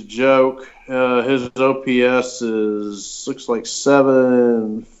 260 is a joke. His OPS looks like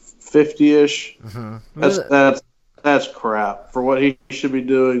 750-ish. Mm-hmm. That's crap for what he should be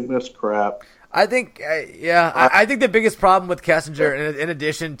doing. That's crap. I think, I think the biggest problem with Kessinger, in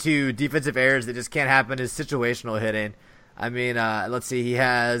addition to defensive errors that just can't happen, is situational hitting. I mean, let's see, he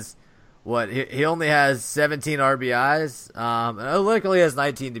has he only has 17 RBIs. Olenek only has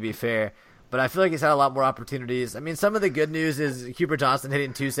 19, to be fair, but I feel like he's had a lot more opportunities. I mean, some of the good news is Cooper Johnson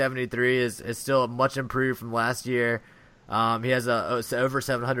hitting 273 is still much improved from last year. He has over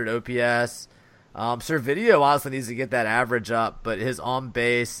 700 OPS. Servideo honestly needs to get that average up, but his on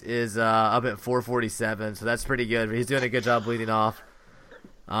base is up at 447, so that's pretty good. He's doing a good job leading off.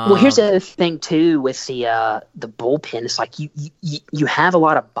 Well, here's the other thing too with the bullpen. It's like you have a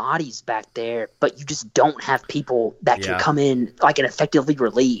lot of bodies back there, but you just don't have people that can come in like and effectively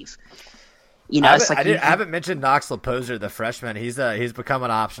relieve. I haven't mentioned Knox Laposer, the freshman. He's become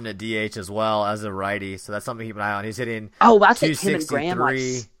an option at DH as well as a righty, so that's something to keep an eye on. He's hitting. Oh, I think him and Graham.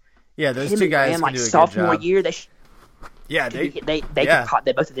 Those 2 guys can do a good sophomore job. Year, they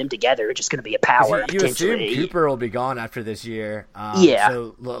both of them together are just going to be a power. You assume Cooper will be gone after this year.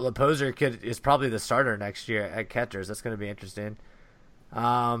 So Laposer is probably the starter next year at catchers. That's going to be interesting.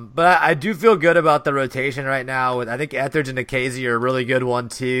 But I do feel good about the rotation right now. I think Etheridge and Nikhazy are a really good one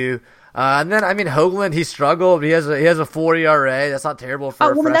too. And then, I mean, Hoagland, he struggled. He has a 4 ERA. That's not terrible for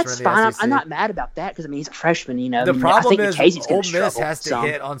a freshman that's in fine. the SEC. I'm not mad about that because, I mean, he's a freshman, The problem I think is Ole Miss has to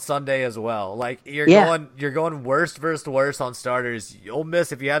hit on Sunday as well. Like, you're going worst versus worst on starters. Ole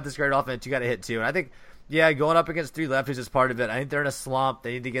Miss, if you have this great offense, you got to hit 2. And I think, going up against 3 lefties is part of it. I think they're in a slump.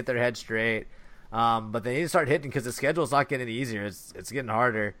 They need to get their head straight. But they need to start hitting because the schedule's not getting any easier. It's getting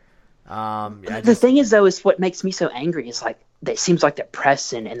harder. The thing is, though, is what makes me so angry is, like, it seems like they're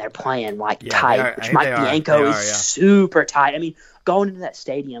pressing and they're playing tight, which Mike Bianco is super tight. I mean, going into that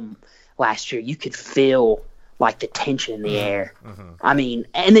stadium last year, you could feel like the tension in the air. Mm-hmm. I mean,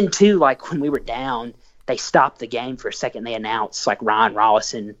 and then too, like when we were down, they stopped the game for a second. They announced like Ryan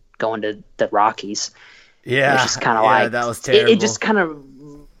Rollison going to the Rockies. Yeah, it was just kind of that was terrible. It just kind of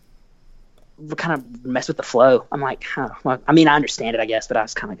messed with the flow. I'm like, I mean, I understand it, I guess, but I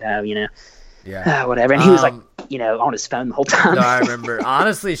was kind of like, Yeah. Whatever. And he was like, on his phone the whole time. No, I remember.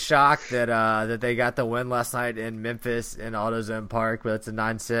 Honestly shocked that they got the win last night in Memphis in AutoZone Park, but it's a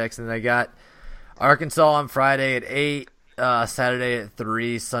 9-6. And they got Arkansas on Friday at 8, Saturday at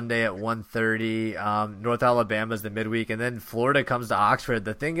 3, Sunday at 1:30. North Alabama's the midweek, and then Florida comes to Oxford.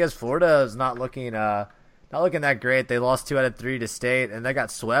 The thing is, Florida is not looking that great. They lost 2 out of 3 to State, and they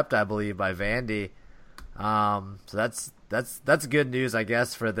got swept, I believe, by Vandy. So that's good news, I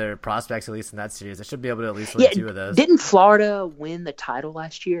guess, for their prospects, at least in that series. They should be able to at least win 2 of those. Didn't Florida win the title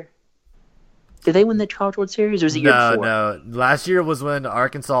last year? Did they win the College World Series, or was it year before? No. Last year was when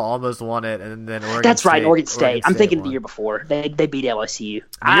Arkansas almost won it, and then Oregon That's State. right, Oregon State. I'm thinking won. the year before. They beat LSU.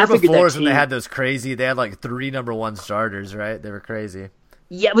 The year before is when they had those crazy. They had like 3 number 1 starters, right? They were crazy.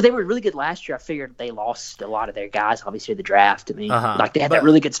 Yeah, but they were really good last year. I figured they lost a lot of their guys, obviously, in the draft. I mean, like they had that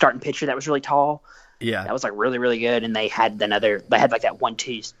really good starting pitcher that was really tall. Yeah, that was like really, really good. And they had like that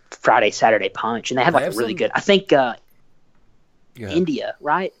 1-2 Friday, Saturday punch, and they had like a really good. I think India,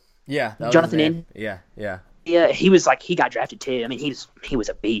 right? Yeah, Jonathan India. Yeah. Yeah, he got drafted too. I mean, he was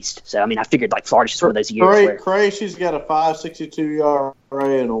a beast. So I mean, I figured like Florida's just one of those years. Krejci's got a 5.62 ERA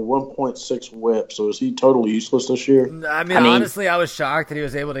and a 1.6 WHIP. So is he totally useless this year? I mean, honestly, I was shocked that he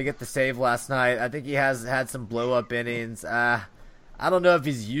was able to get the save last night. I think he has had some blow up innings. I don't know if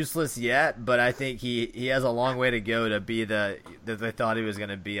he's useless yet, but I think he has a long way to go to be that they thought he was going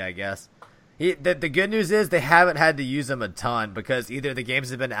to be, I guess. The good news is they haven't had to use him a ton because either the games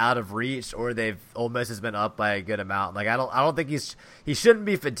have been out of reach or Ole Miss has been up by a good amount. Like I don't think he shouldn't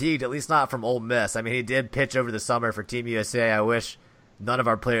be fatigued, at least not from Ole Miss. I mean, he did pitch over the summer for Team USA. I wish none of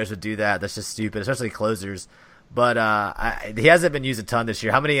our players would do that. That's just stupid, especially closers. But he hasn't been used a ton this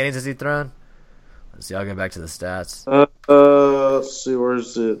year. How many innings has he thrown? Let's see. I'll go back to the stats. Let's see.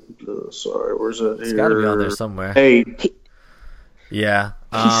 Where's it? Where's it? It's got to be on there somewhere. 8. Yeah.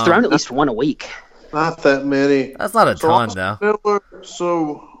 He's thrown at least one a week. Not that many. That's not a ton, though.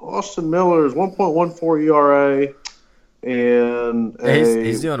 Austin Miller is 1.14 ERA and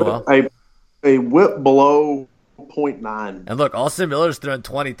he's doing well. A WHIP below 0.9. And look, Austin Miller's thrown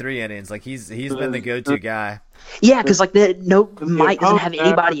 23 innings. Like he's been the go-to guy. Yeah, because like Mike doesn't have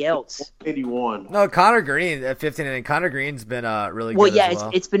anybody else. 81. No, Connor Green at 15 innings. Connor Green's been really good. Well, yeah, as well.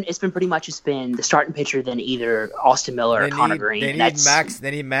 it's been pretty much the starting pitcher, then either Austin Miller or Connor Green. They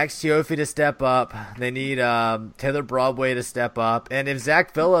need Max Chioffi to step up. They need Taylor Broadway to step up. And if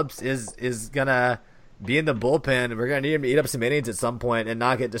Zach Phillips is gonna be in the bullpen, we're gonna need him to eat up some innings at some point and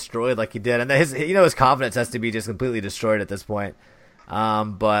not get destroyed like he did. And his confidence has to be just completely destroyed at this point.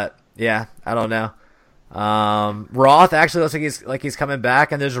 But yeah, I don't know. Roth actually looks like he's coming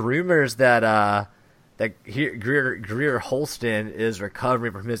back, and there's rumors that Greer Holston is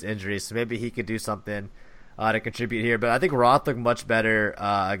recovering from his injury, so maybe he could do something to contribute here. But I think Roth looked much better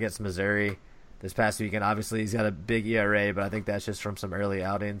against Missouri this past weekend. Obviously, he's got a big ERA, but I think that's just from some early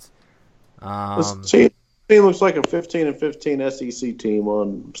outings. This team looks like a 15-15 SEC team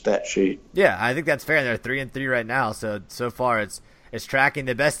on stat sheet. Yeah, I think that's fair. They're 3-3 right now, so far it's tracking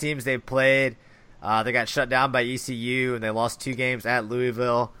the best teams they've played. They got shut down by ECU, and they lost 2 games at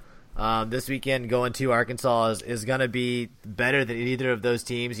Louisville. This weekend, going to Arkansas is going to be better than either of those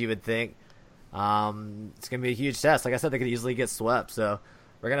teams, you would think. It's going to be a huge test. Like I said, they could easily get swept. So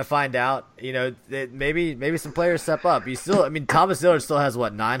we're going to find out. Maybe some players step up. Thomas Dillard still has,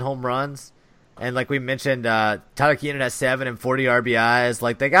 9 home runs? And like we mentioned, Tyler Keenan has 7 and 40 RBIs.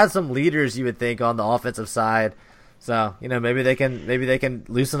 Like they got some leaders, you would think, on the offensive side. So, maybe they can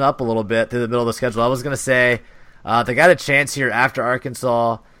loosen up a little bit through the middle of the schedule. I was going to say they got a chance here after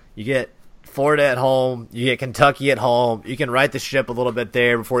Arkansas. You get Florida at home. You get Kentucky at home. You can right the ship a little bit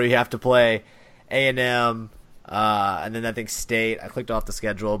there before you have to play A&M and then I think State. I clicked off the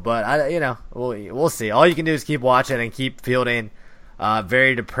schedule. But, we'll see. All you can do is keep watching and keep fielding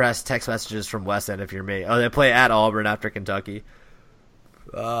very depressed text messages from Weston if you're me. Oh, they play at Auburn after Kentucky.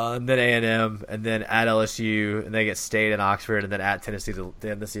 And then A&M, and then at LSU, and they get State and Oxford, and then at Tennessee to the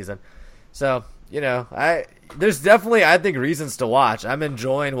end of the season. So, there's definitely, I think, reasons to watch. I'm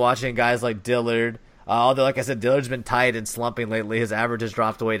enjoying watching guys like Dillard. Although, like I said, Dillard's been tight and slumping lately. His average has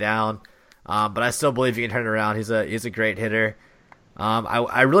dropped way down. But I still believe he can turn it around. He's a great hitter.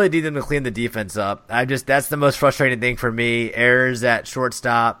 I really need them to clean the defense up. That's the most frustrating thing for me. Errors at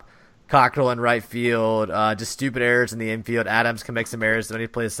shortstop. Cockrell in right field, just stupid errors in the infield. Adams can make some errors when he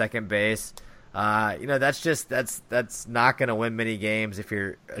plays second base. That's not going to win many games if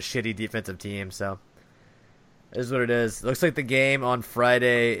you're a shitty defensive team. So, it is what it is. Looks like the game on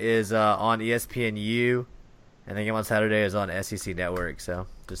Friday is on ESPNU, and the game on Saturday is on SEC Network. So,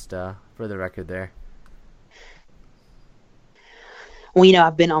 just for the record there. Well,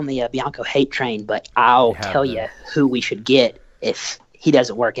 I've been on the Bianco hate train, but I'll tell you who we should get if he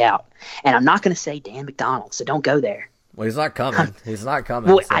doesn't work out. And I'm not going to say Dan McDonald, so don't go there. Well, he's not coming. He's not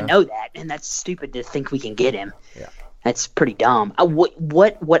coming. Well, so. I know that, and that's stupid to think we can get him. Yeah. That's pretty dumb.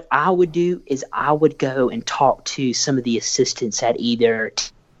 What I would do is I would go and talk to some of the assistants at either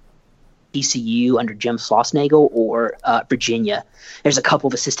TCU under Jim Schlossnagle or Virginia. There's a couple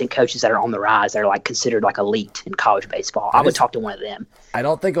of assistant coaches that are on the rise that are like considered like elite in college baseball. I would talk to one of them. I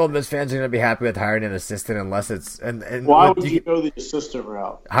don't think Ole Miss fans are going to be happy with hiring an assistant unless it's and why would you go the assistant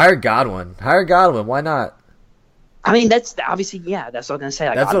route? Hire Godwin. Why not? I mean, that's obviously that's what I'm going to say.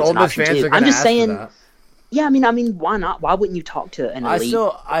 Like, that's what Ole Miss fans are going to ask for that. Yeah, I mean, why not? Why wouldn't you talk to an elite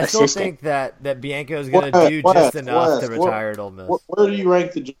I still think that Bianco is going to do just enough to retire at Ole Miss. Where do you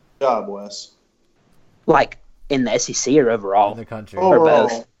rank the job, Wes? Like in the SEC or overall? In the country. Or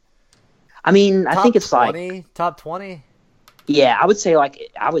both. I mean, I think it's 20, like top 20. Yeah, I would say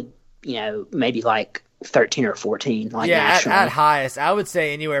maybe like 13 or 14. Like nationally. At highest, I would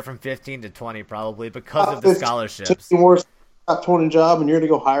say anywhere from 15 to 20 probably because of the scholarships. Worse top 20 job, and you're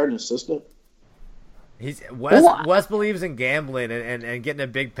going to go hire an assistant. Wes believes in gambling and getting a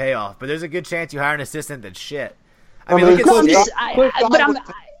big payoff, but there's a good chance you hire an assistant that's shit. Look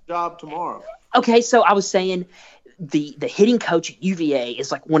at job tomorrow. Okay, so I was saying the hitting coach at UVA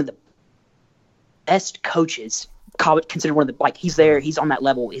is like one of the best coaches. Considered one of the he's on that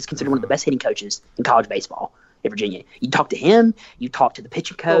level. He's considered one of the best hitting coaches in college baseball in Virginia. You talk to him. You talk to the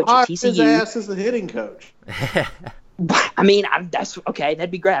pitching coach at TCU. His ass is the hitting coach. I mean, that's okay. That'd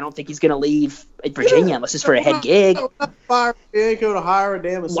be great. I don't think he's going to leave Virginia unless it's for a head gig. Fire Bianco to hire a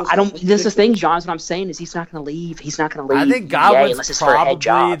damn assistant. I don't. This is the thing, John. What I'm saying is he's not going to leave. He's not going to leave. I think Godwin's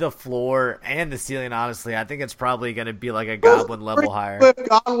probably the floor and the ceiling. Honestly, I think it's probably going to be like a Godwin level hire.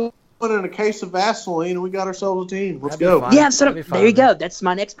 Godwin in a case of Vaseline, and we got ourselves a team. Let's go. Yeah, so there you go. That's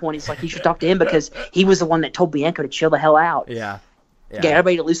my next point. It's like you should talk to him because he was the one that told Bianco to chill the hell out. Yeah. Get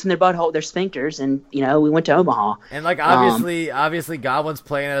everybody to loosen their butthole, their sphincters, and we went to Omaha. And like obviously Godwin's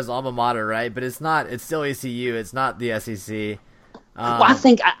playing at his alma mater, right? But it's still ECU. It's not the SEC. Well, I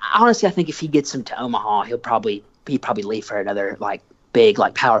think if he gets him to Omaha, he'd probably leave for another like big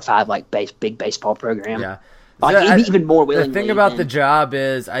like Power 5 like big baseball program. Yeah, even more willingly. The thing about the job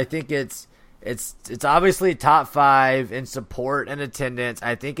is, I think it's obviously top 5 in support and attendance.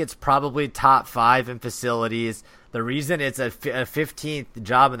 I think it's probably top 5 in facilities. The reason it's a 15th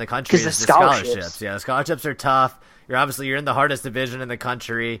job in the country is the scholarships. Yeah, the scholarships are tough. You're in the hardest division in the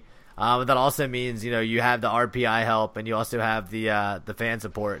country. That also means you have the RPI help and you also have the fan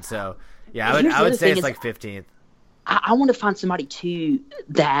support. So yeah, I would say it's like 15th. I want to find somebody too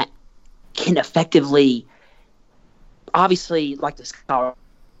that can effectively, obviously, like the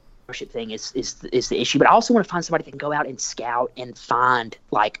scholarship thing is the issue, but I also want to find somebody that can go out and scout and find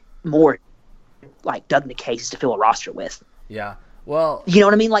like more. Like Doug McCase to fill a roster with. Yeah. Well, you know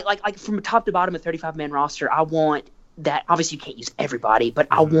what I mean? Like from top to bottom, a 35-man roster, I want that. Obviously, you can't use everybody, but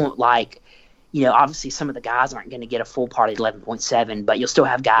I want obviously some of the guys aren't going to get a full part at 11.7, but you'll still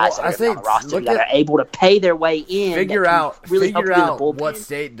have guys that are on the roster that are able to pay their way in. Figure out what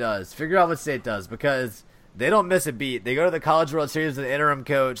State does. Figure out what State does because they don't miss a beat. They go to the College World Series with an interim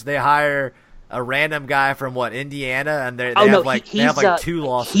coach. They hire a random guy from Indiana, and they have like 2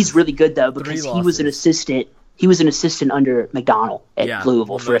 losses. He's really good though because he was an assistant. He was an assistant under McDonald at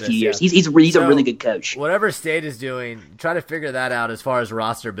Louisville for a few years. He's a really good coach. Whatever State is doing, try to figure that out as far as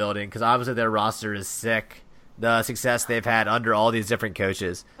roster building because obviously their roster is sick. The success they've had under all these different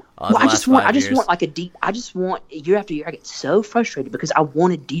coaches. I just want like a deep. I just want year after year. I get so frustrated because I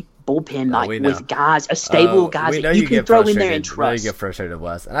want a deep bullpen with guys, a stable of guys that you can throw in there and trust. We know you get frustrated,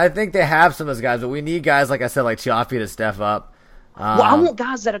 Wes, and I think they have some of those guys, but we need guys like I said, like Chiaffi to step up. I want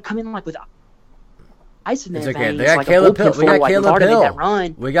guys that are coming like with ice in their veins. Okay. They got Caleb Hill. We got Caleb Hill. That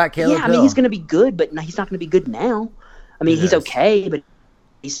run. We got Caleb Hill. I mean, he's going to be good, but he's not going to be good now. I mean, he's okay, but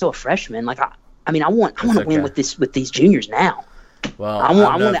he's still a freshman. Like I want to win with these juniors now. Well, I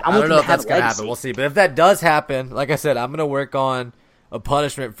don't know if that's going to happen. We'll see. But if that does happen, like I said, I'm going to work on a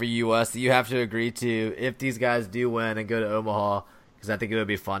punishment for you, Wes, that you have to agree to if these guys do win and go to Omaha, because I think it would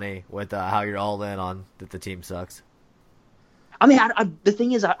be funny with how you're all in on that the team sucks. I mean, the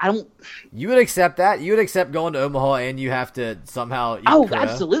thing is, I don't. You would accept that? You would accept going to Omaha and you have to somehow eat crow?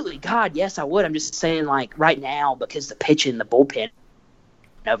 Absolutely. God, yes, I would. I'm just saying, like, right now, because the pitching, the bullpen,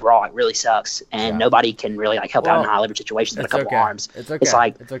 overall, it really sucks, and nobody can really like help out in high leverage situations with a couple arms. It's okay. It's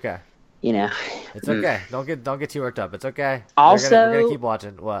like it's okay. It's okay. Don't get too worked up. It's okay. Also, we're gonna keep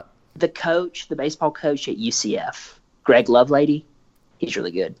watching. What? The baseball coach at UCF, Greg Lovelady, he's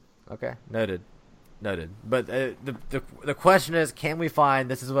really good. Okay, noted. Noted. But the question is, can we find?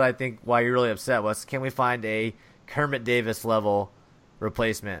 This is what I think. Why you're really upset was, can we find a Kermit Davis level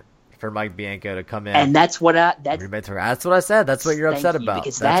replacement for Mike Bianco to come in? And that's what I that's what I said. That's what you're upset about.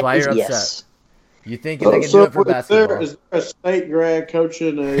 Because that's why you're upset. Yes. You think they can do it for basketball? Is there a state grad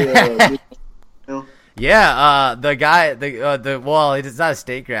coaching a? Yeah, the guy, well, he's not a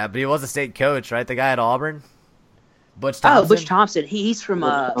state grad, but he was a state coach, right? The guy at Auburn, Butch Thompson. Oh, Butch Thompson. He's from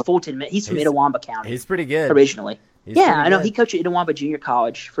Fulton. He's from Itawamba County. He's pretty good originally. He's I know. He coached at Itawamba Junior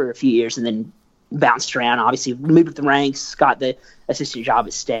College for a few years, and then bounced around. Obviously, moved up the ranks, got the assistant job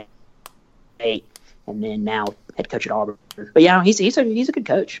at State, and then now head coach at Auburn. But yeah, he's a good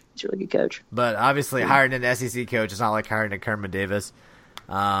coach. He's a really good coach. But obviously, hiring an SEC coach is not like hiring a Kermit Davis.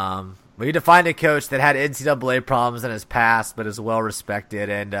 We need to find a coach that had NCAA problems in his past, but is well respected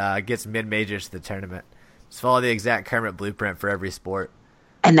and gets mid majors to the tournament. Just follow the exact Kermit blueprint for every sport.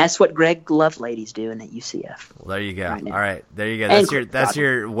 And that's what Greg Lovelady's doing at UCF. Well, there you go. Right now. All right, there you go. And That's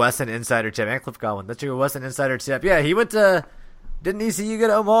your Wesson insider tip. And Cliff Godwin. That's your Wesson insider tip. Yeah, he went to. Didn't ECU go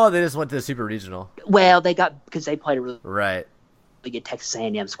to Omaha? They just went to the Super Regional. Well, they got because they played a really right. good Texas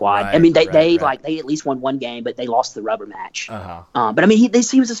A&M squad. Right, I mean, they right. they at least won one game, but they lost the rubber match. Uh-huh. But I mean, he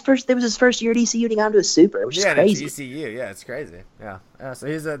was his first. It was his first year at ECU, and he got into a super, which is crazy. It's ECU. Yeah, it's crazy. Yeah.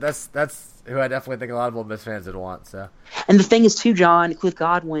 So that's who I definitely think a lot of Ole Miss fans would want. So. And the thing is, too, John, Cliff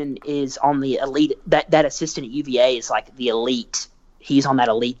Godwin is on the elite. That assistant at UVA is like the elite. He's on that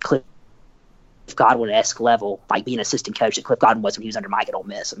elite Cliff Godwin-esque level, like being an assistant coach that Cliff Godwin was when he was under Mike at Ole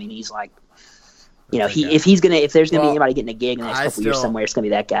Miss. I mean, he's like, if there's gonna be anybody getting a gig in the next couple years somewhere, it's gonna be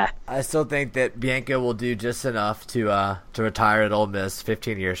that guy. I still think that Bianco will do just enough to retire at Ole Miss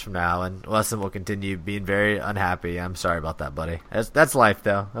 15 years from now, and Wesson will continue being very unhappy. I'm sorry about that, buddy. That's life,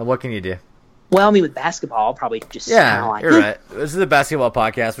 though. What can you do? Well, I mean, with basketball, I'll probably just you're right. This is a basketball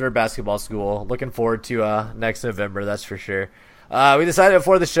podcast. We're a basketball school. Looking forward to next November, that's for sure. We decided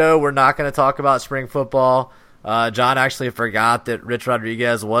before the show we're not going to talk about spring football. John actually forgot that Rich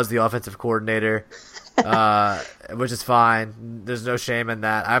Rodriguez was the offensive coordinator, which is fine. There's no shame in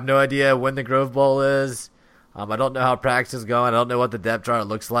that. I have no idea when the Grove Bowl is. I don't know how practice is going. I don't know what the depth chart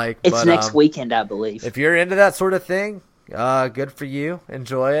looks like. It's next weekend, I believe. If you're into that sort of thing, good for you.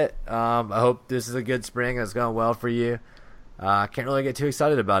 Enjoy it. I hope this is a good spring and it's going well for you. I can't really get too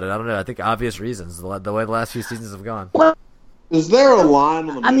excited about it. I don't know. I think obvious reasons, the way the last few seasons have gone. Well, is there a line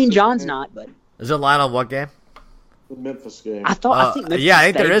on the I mean, John's not, but... Is there a line on what game? The Memphis game. I think Memphis I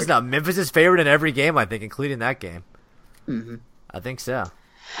think there is now. Memphis is favored in every game, I think, including that game. Mm-hmm. I think so.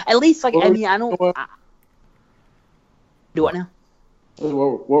 At least, I don't... do what now?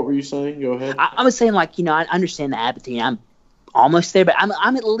 What were you saying? Go ahead. I was saying, I understand the Abbott team. I'm almost there, but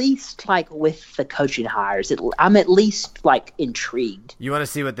I'm at least, with the coaching hires, I'm at least, intrigued. You want to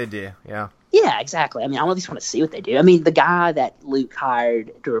see what they do, yeah. Yeah, exactly. I mean, I at least want to see what they do. I mean, the guy that Luke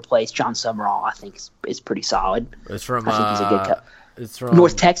hired to replace John Summerall, I think, is pretty solid. It's from I think he's a good coach. It's from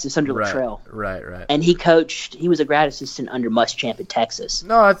North Texas under Luttrell. Right. And he was a grad assistant under Muschamp in Texas.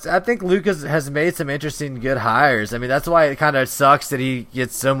 No, I think Lucas has made some interesting, good hires. I mean, that's why it kind of sucks that he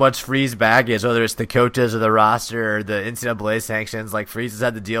gets so much Freeze baggage, whether it's the coaches or the roster or the NCAA sanctions. Freeze has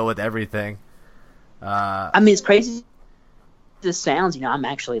had to deal with everything. I mean, as crazy as this sounds, I'm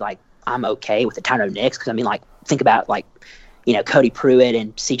actually, I'm okay with the Tyrone Nix because, think about, Cody Pruitt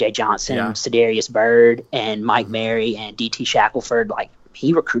and C.J. Johnson, Cedarius Bird, and Mike Mary and D.T. Shackelford.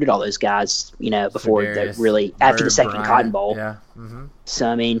 He recruited all those guys, before after the second Cotton Bowl. Yeah. Mm-hmm. So,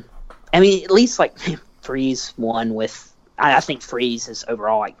 I mean, at least, Freeze won with – I think Freeze is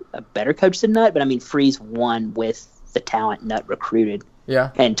overall, a better coach than Nutt, but, Freeze won with the talent Nutt recruited.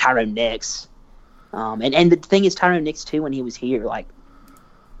 Yeah. And Tyrone Nix. And the thing is, Tyrone Nix, too, when he was here,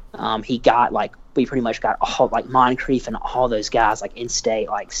 he got we pretty much got all Moncrief and all those guys in-state.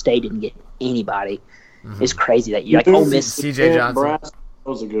 State didn't get anybody. Mm-hmm. It's crazy that you Ole Miss. C.J. Johnson Brassel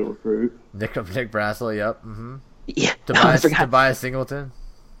was a good recruit. Nick Brassel, yep. Mm-hmm. Yeah, Tobias Singleton.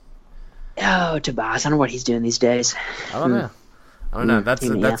 Oh, Tobias! I don't know what he's doing these days. I don't know. That's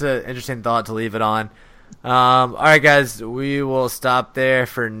an interesting thought to leave it on. All right, guys, we will stop there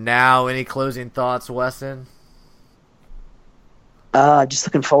for now. Any closing thoughts, Weston? Just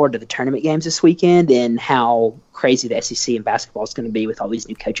looking forward to the tournament games this weekend and how crazy the SEC and basketball is going to be with all these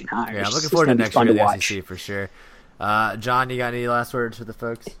new coaching hires. Yeah, I'm looking forward to next year in the SEC for sure. John, you got any last words for the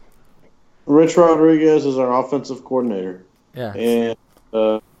folks? Rich Rodriguez is our offensive coordinator. Yeah. And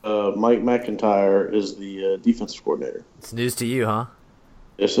Mike McIntyre is the defensive coordinator. It's news to you, huh?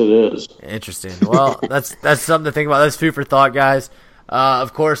 Yes, it is. Interesting. Well, that's something to think about. That's food for thought, guys.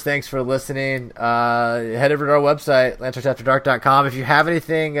 Of course, thanks for listening. Head over to our website, LancertsAfterDark.com. If you have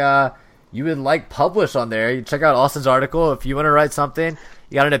anything you would like published on there, you check out Austin's article. If you want to write something,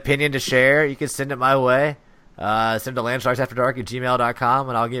 you got an opinion to share, you can send it my way. Send it to landsharksafterdark@gmail.com,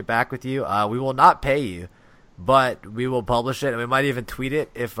 and I'll get back with you. We will not pay you, but we will publish it, and we might even tweet it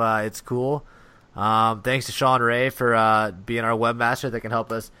if it's cool. Thanks to Sean Ray for being our webmaster that can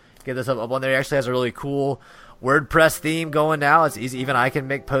help us get this up on there. He actually has a really cool WordPress theme going now. It's easy. Even I can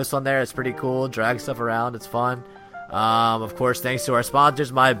make posts on there. It's pretty cool. Drag stuff around. It's fun. Of course, thanks to our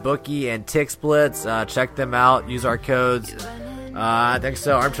sponsors, MyBookie and TickSplits. Check them out. Use our codes. Thanks to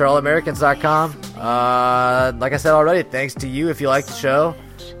ArmchairAllAmericans.com. Like I said already, thanks to you if you like the show.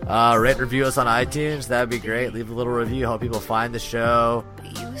 Rate and review us on iTunes. That'd be great. Leave a little review. Help people find the show.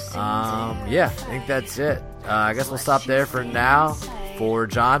 Yeah, I think that's it. I guess we'll stop there for now. For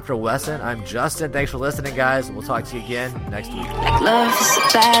John, for Wesson, I'm Justin. Thanks for listening, guys. We'll talk to you again next week. Like love is a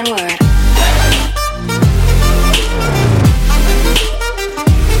bad word.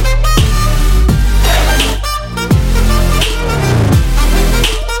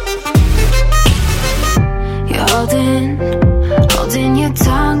 You're holding your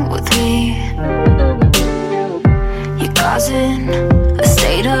tongue with me. You're causing a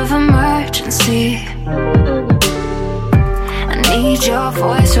state of emergency. I need your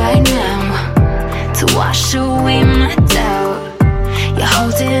voice right now to wash away my doubt. You're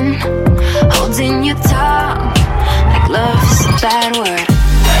holding your tongue like love is a bad word.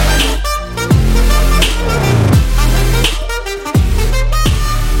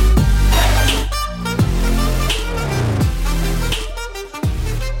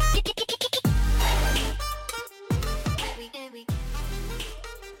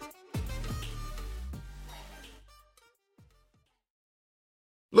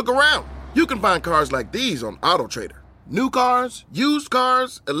 Look around. You can find cars like these on AutoTrader. New cars, used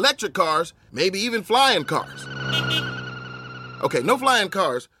cars, electric cars, maybe even flying cars. Okay, no flying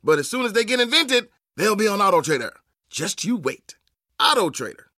cars, but as soon as they get invented, they'll be on AutoTrader. Just you wait. AutoTrader.